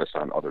really focus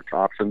on other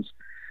options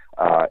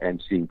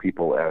and seeing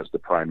people as the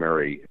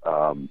primary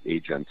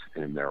agent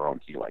in their own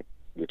healing,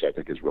 which I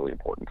think is really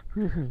important.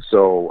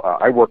 So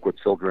I work with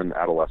children,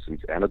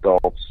 adolescents, and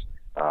adults.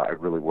 I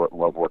really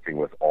love working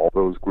with all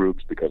those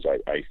groups because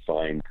I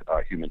find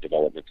human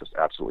development just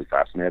absolutely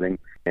fascinating.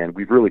 And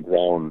we've really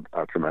grown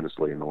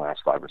tremendously in the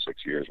last 5 or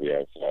 6 years. We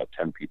have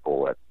 10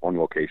 people at one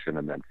location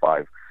and then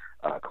 5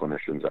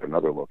 clinicians at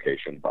another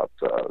location about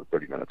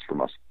 30 minutes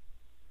from us.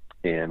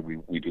 And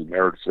we do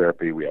marriage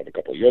therapy. We have a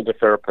couple of yoga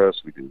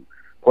therapists. We do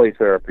play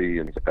therapy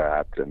and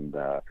that. And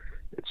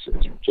it's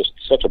just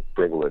such a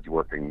privilege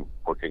working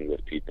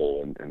with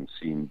people and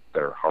seeing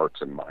their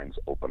hearts and minds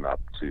open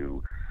up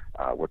to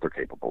what they're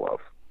capable of.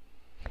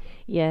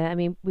 Yeah,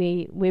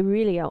 we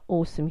really are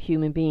awesome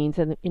human beings.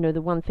 And,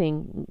 the one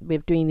thing we're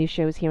doing these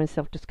shows here on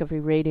Self-Discovery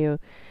Radio,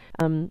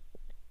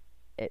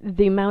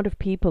 the amount of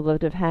people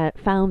that have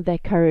found their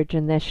courage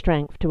and their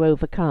strength to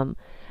overcome.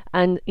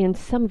 And in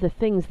some of the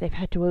things they've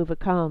had to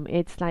overcome,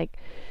 it's like,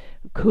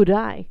 could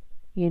I?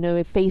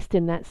 Faced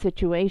in that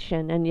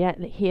situation, and yet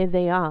here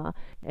they are,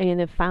 and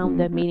they've found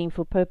their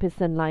meaningful purpose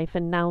in life,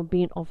 and now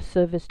being of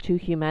service to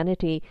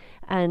humanity,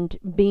 and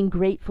being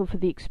grateful for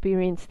the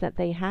experience that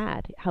they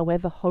had,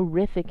 however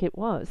horrific it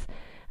was.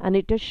 And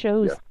it just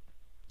shows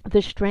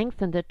the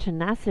strength and the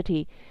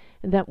tenacity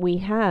that we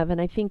have.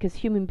 And I think as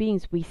human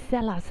beings, we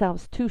sell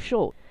ourselves too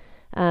short,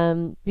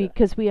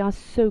 because we are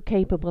so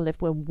capable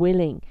if we're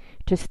willing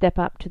to step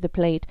up to the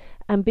plate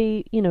and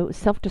be,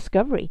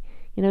 self-discovery.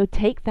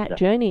 Take that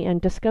journey and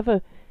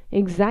discover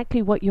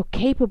exactly what you're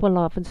capable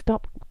of, and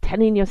stop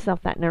telling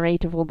yourself that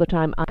narrative all the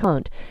time. I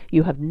can't.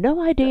 You have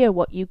no idea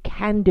what you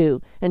can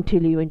do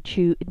until you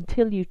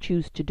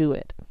choose to do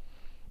it.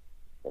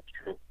 That's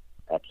true.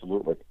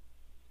 Absolutely.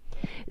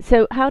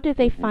 So how do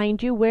they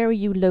find you? Where are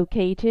you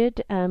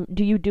located?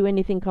 Do you do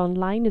anything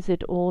online? Is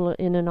it all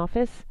in an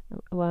office?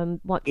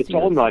 It's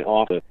all in my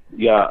office.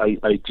 Yeah,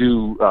 I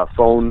do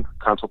phone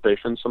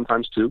consultations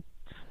sometimes too.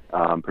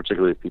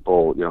 Particularly if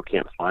people,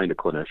 can't find a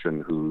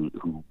clinician who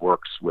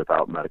works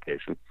without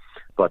medication.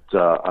 But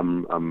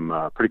I'm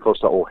pretty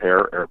close to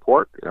O'Hare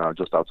Airport,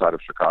 just outside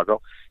of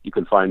Chicago. You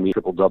can find me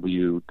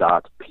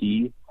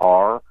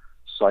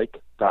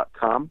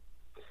www.prpsych.com.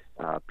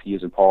 P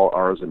is in Paul,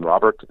 R is in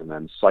Robert, and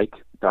then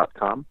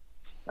psych.com.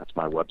 That's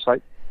my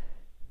website.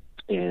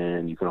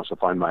 And you can also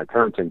find my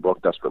parenting book,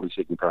 Desperately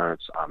Seeking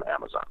Parents, on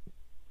Amazon.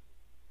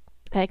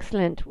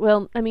 Excellent.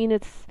 Well,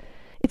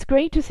 it's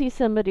great to see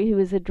somebody who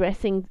is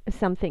addressing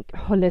something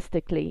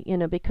holistically,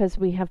 because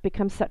we have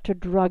become such a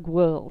drug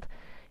world.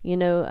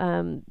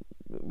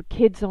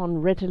 Kids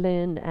on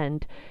Ritalin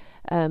and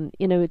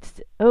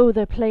It's, oh,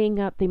 they're playing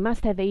up, they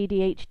must have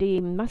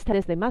ADHD, must have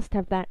this, they must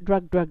have that,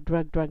 drug.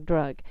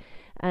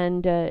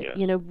 And,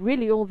 Yes.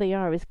 really all they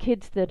are is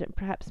kids that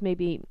perhaps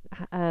maybe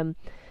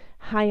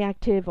high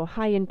active or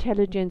high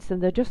intelligence,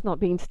 and they're just not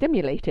being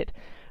stimulated,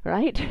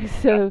 right?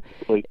 So,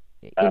 Absolutely.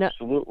 you know,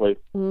 Absolutely.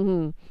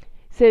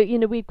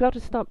 so, we've got to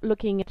stop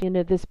looking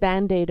at, this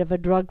band-aid of a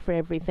drug for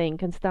everything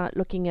and start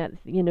looking at,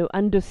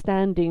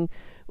 understanding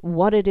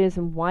what it is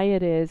and why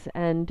it is,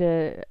 and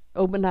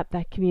open up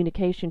that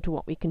communication to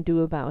what we can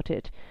do about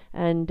it.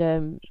 And,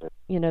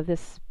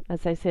 this,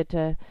 as I said,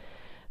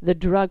 the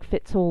drug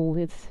fits all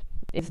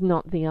is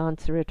not the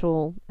answer at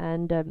all.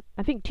 And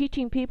I think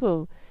teaching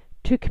people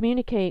to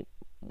communicate,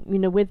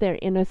 with their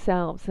inner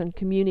selves and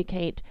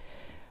communicate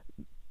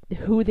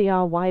who they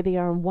are, why they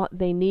are, and what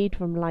they need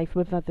from life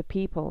with other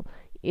people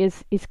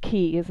is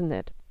key, isn't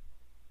it?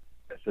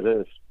 Yes, it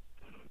is.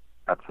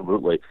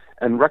 Absolutely.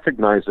 And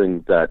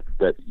recognizing that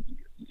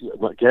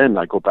again,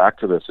 I go back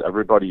to this,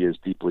 everybody is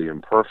deeply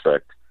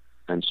imperfect,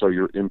 and so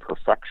your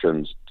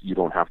imperfections, you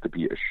don't have to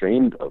be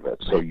ashamed of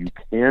it. So you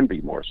can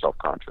be more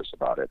self-conscious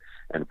about it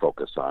and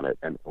focus on it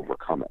and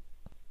overcome it.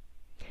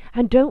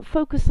 And don't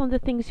focus on the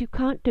things you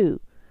can't do,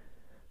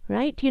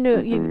 right?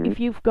 If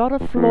you've got a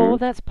flaw,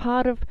 that's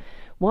part of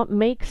what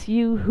makes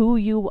you who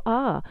you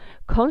are.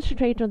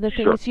 Concentrate on the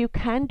things you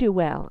can do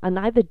well, and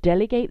either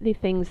delegate the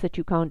things that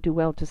you can't do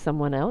well to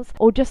someone else,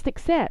 or just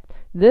accept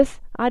this.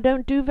 I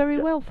don't do very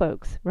well,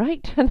 folks,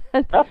 right?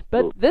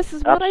 But this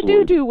is what I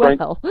do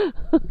well.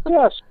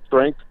 Yes,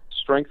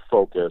 strength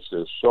focus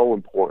is so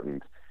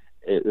important.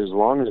 As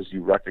long as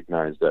you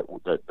recognize that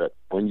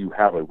when you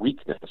have a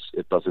weakness,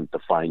 it doesn't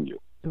define you.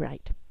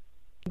 Right.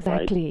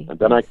 Exactly. Right? And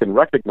then I can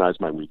recognize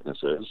my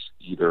weaknesses,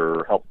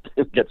 either help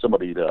get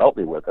somebody to help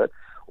me with it,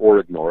 or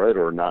ignore it,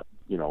 or not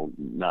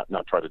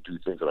try to do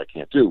things that I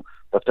can't do.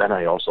 But then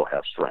I also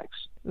have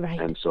strengths. Right.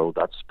 And so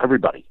that's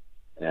everybody.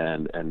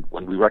 And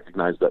when we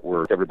recognize that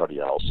we're everybody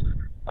else,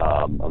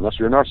 unless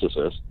you're a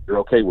narcissist, you're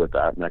okay with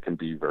that, and that can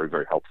be very,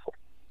 very helpful.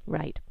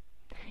 Right.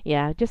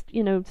 Yeah, just,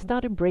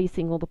 start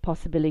embracing all the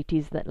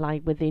possibilities that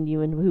lie within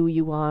you and who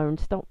you are, and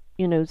stop,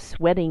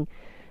 sweating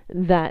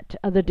that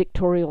other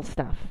dictatorial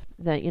stuff,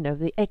 that,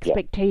 the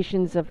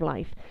expectations of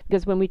life.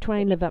 Because when we try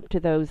and live up to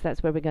those,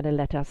 that's where we're going to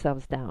let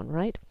ourselves down,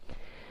 right?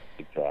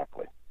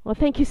 Exactly. Well,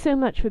 thank you so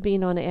much for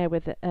being on air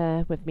with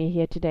me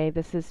here today.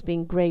 This has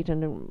been great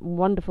and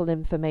wonderful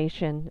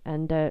information.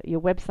 And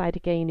your website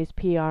again is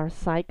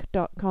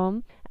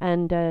prpsych.com.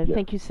 And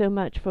thank you so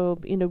much for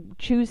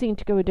choosing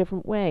to go a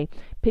different way.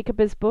 Pick up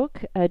his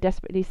book,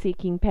 Desperately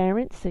Seeking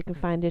Parents. You can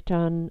find it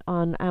on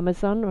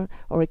Amazon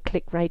or a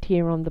click right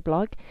here on the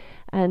blog.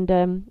 And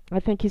I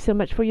thank you so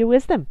much for your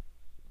wisdom.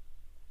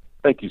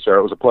 Thank you,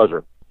 Sarah. It was a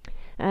pleasure.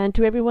 And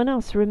to everyone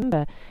else,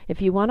 remember, if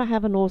you want to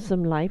have an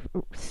awesome life,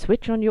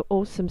 switch on your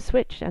awesome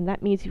switch. And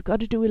that means you've got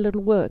to do a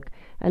little work,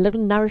 a little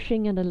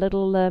nourishing and a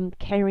little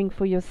caring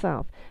for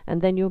yourself.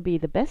 And then you'll be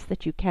the best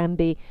that you can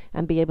be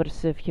and be able to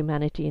serve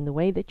humanity in the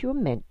way that you're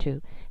meant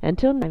to.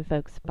 Until then,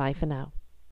 folks, bye for now.